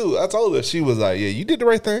Shorty too. I told her, she was like, "Yeah, you did the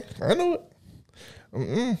right thing. I know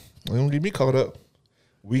it. Don't get me caught up.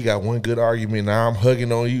 We got one good argument. Now I'm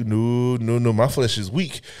hugging on you. No. My flesh is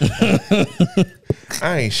weak.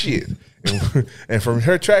 I ain't shit." And from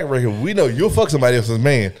her track record, we know you'll fuck somebody else's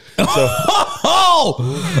man. So,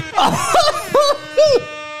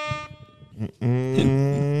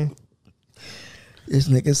 This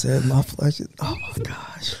nigga said my flesh is. Oh my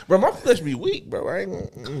gosh, bro, my flesh be weak, bro. I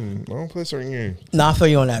don't play certain games. No, I feel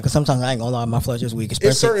you on that because sometimes I ain't gonna lie, my flesh is weak,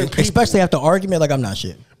 certain especially after argument. Like I'm not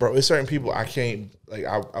shit, bro. It's certain people I can't like.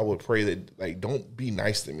 I would pray that like don't be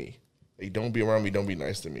nice to me. Like don't be around me. Don't be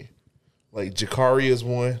nice to me. Like Jakari is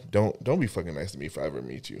one. Don't be fucking nice to me if I ever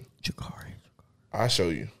meet you. Jakari. I'll show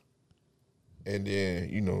you. And then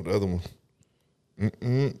the other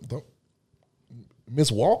one. Don't. Miss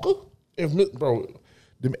Walker, bro.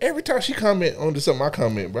 Every time she comment on something I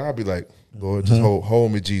comment, bro, I'll be like, Lord, just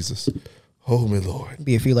hold me, Jesus. Hold me, Lord.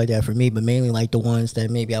 Be a few like that for me, but mainly like the ones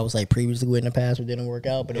that maybe I was like previously with in the past, but didn't work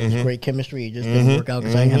out. But it was great chemistry. It just didn't work out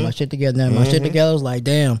because I didn't have my shit together. Now my shit together, I was like,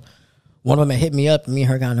 damn. One of them had hit me up, and me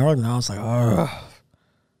and her got in an argument. I was like, oh.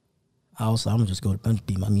 I'm gonna just go to bed,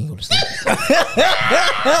 beat my meat, go to sleep.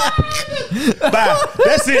 Bye.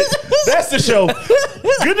 That's it. That's the show.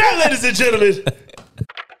 Good night, ladies and gentlemen.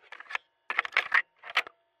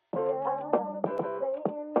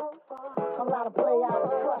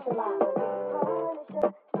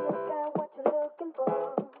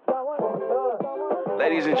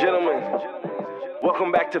 Ladies and gentlemen,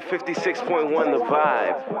 welcome back to 56.1 The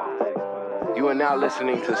Vibe. You are now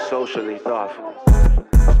listening to Socially Thoughtful.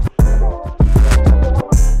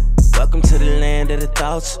 Welcome to the land of the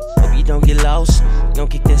thoughts. Hope you don't get lost. Don't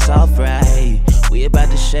kick this off right. We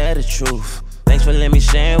about to share the truth. Thanks for letting me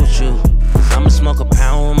share with you. I'ma smoke a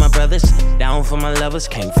pound with my brothers. Down for my lovers.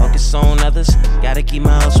 Can't focus on others. Gotta keep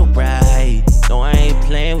my hustle bright. No, I ain't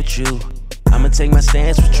playing with you. I'ma take my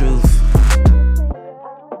stance with truth.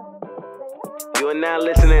 You are now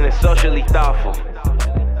listening to Socially Thoughtful.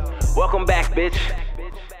 Welcome back, bitch.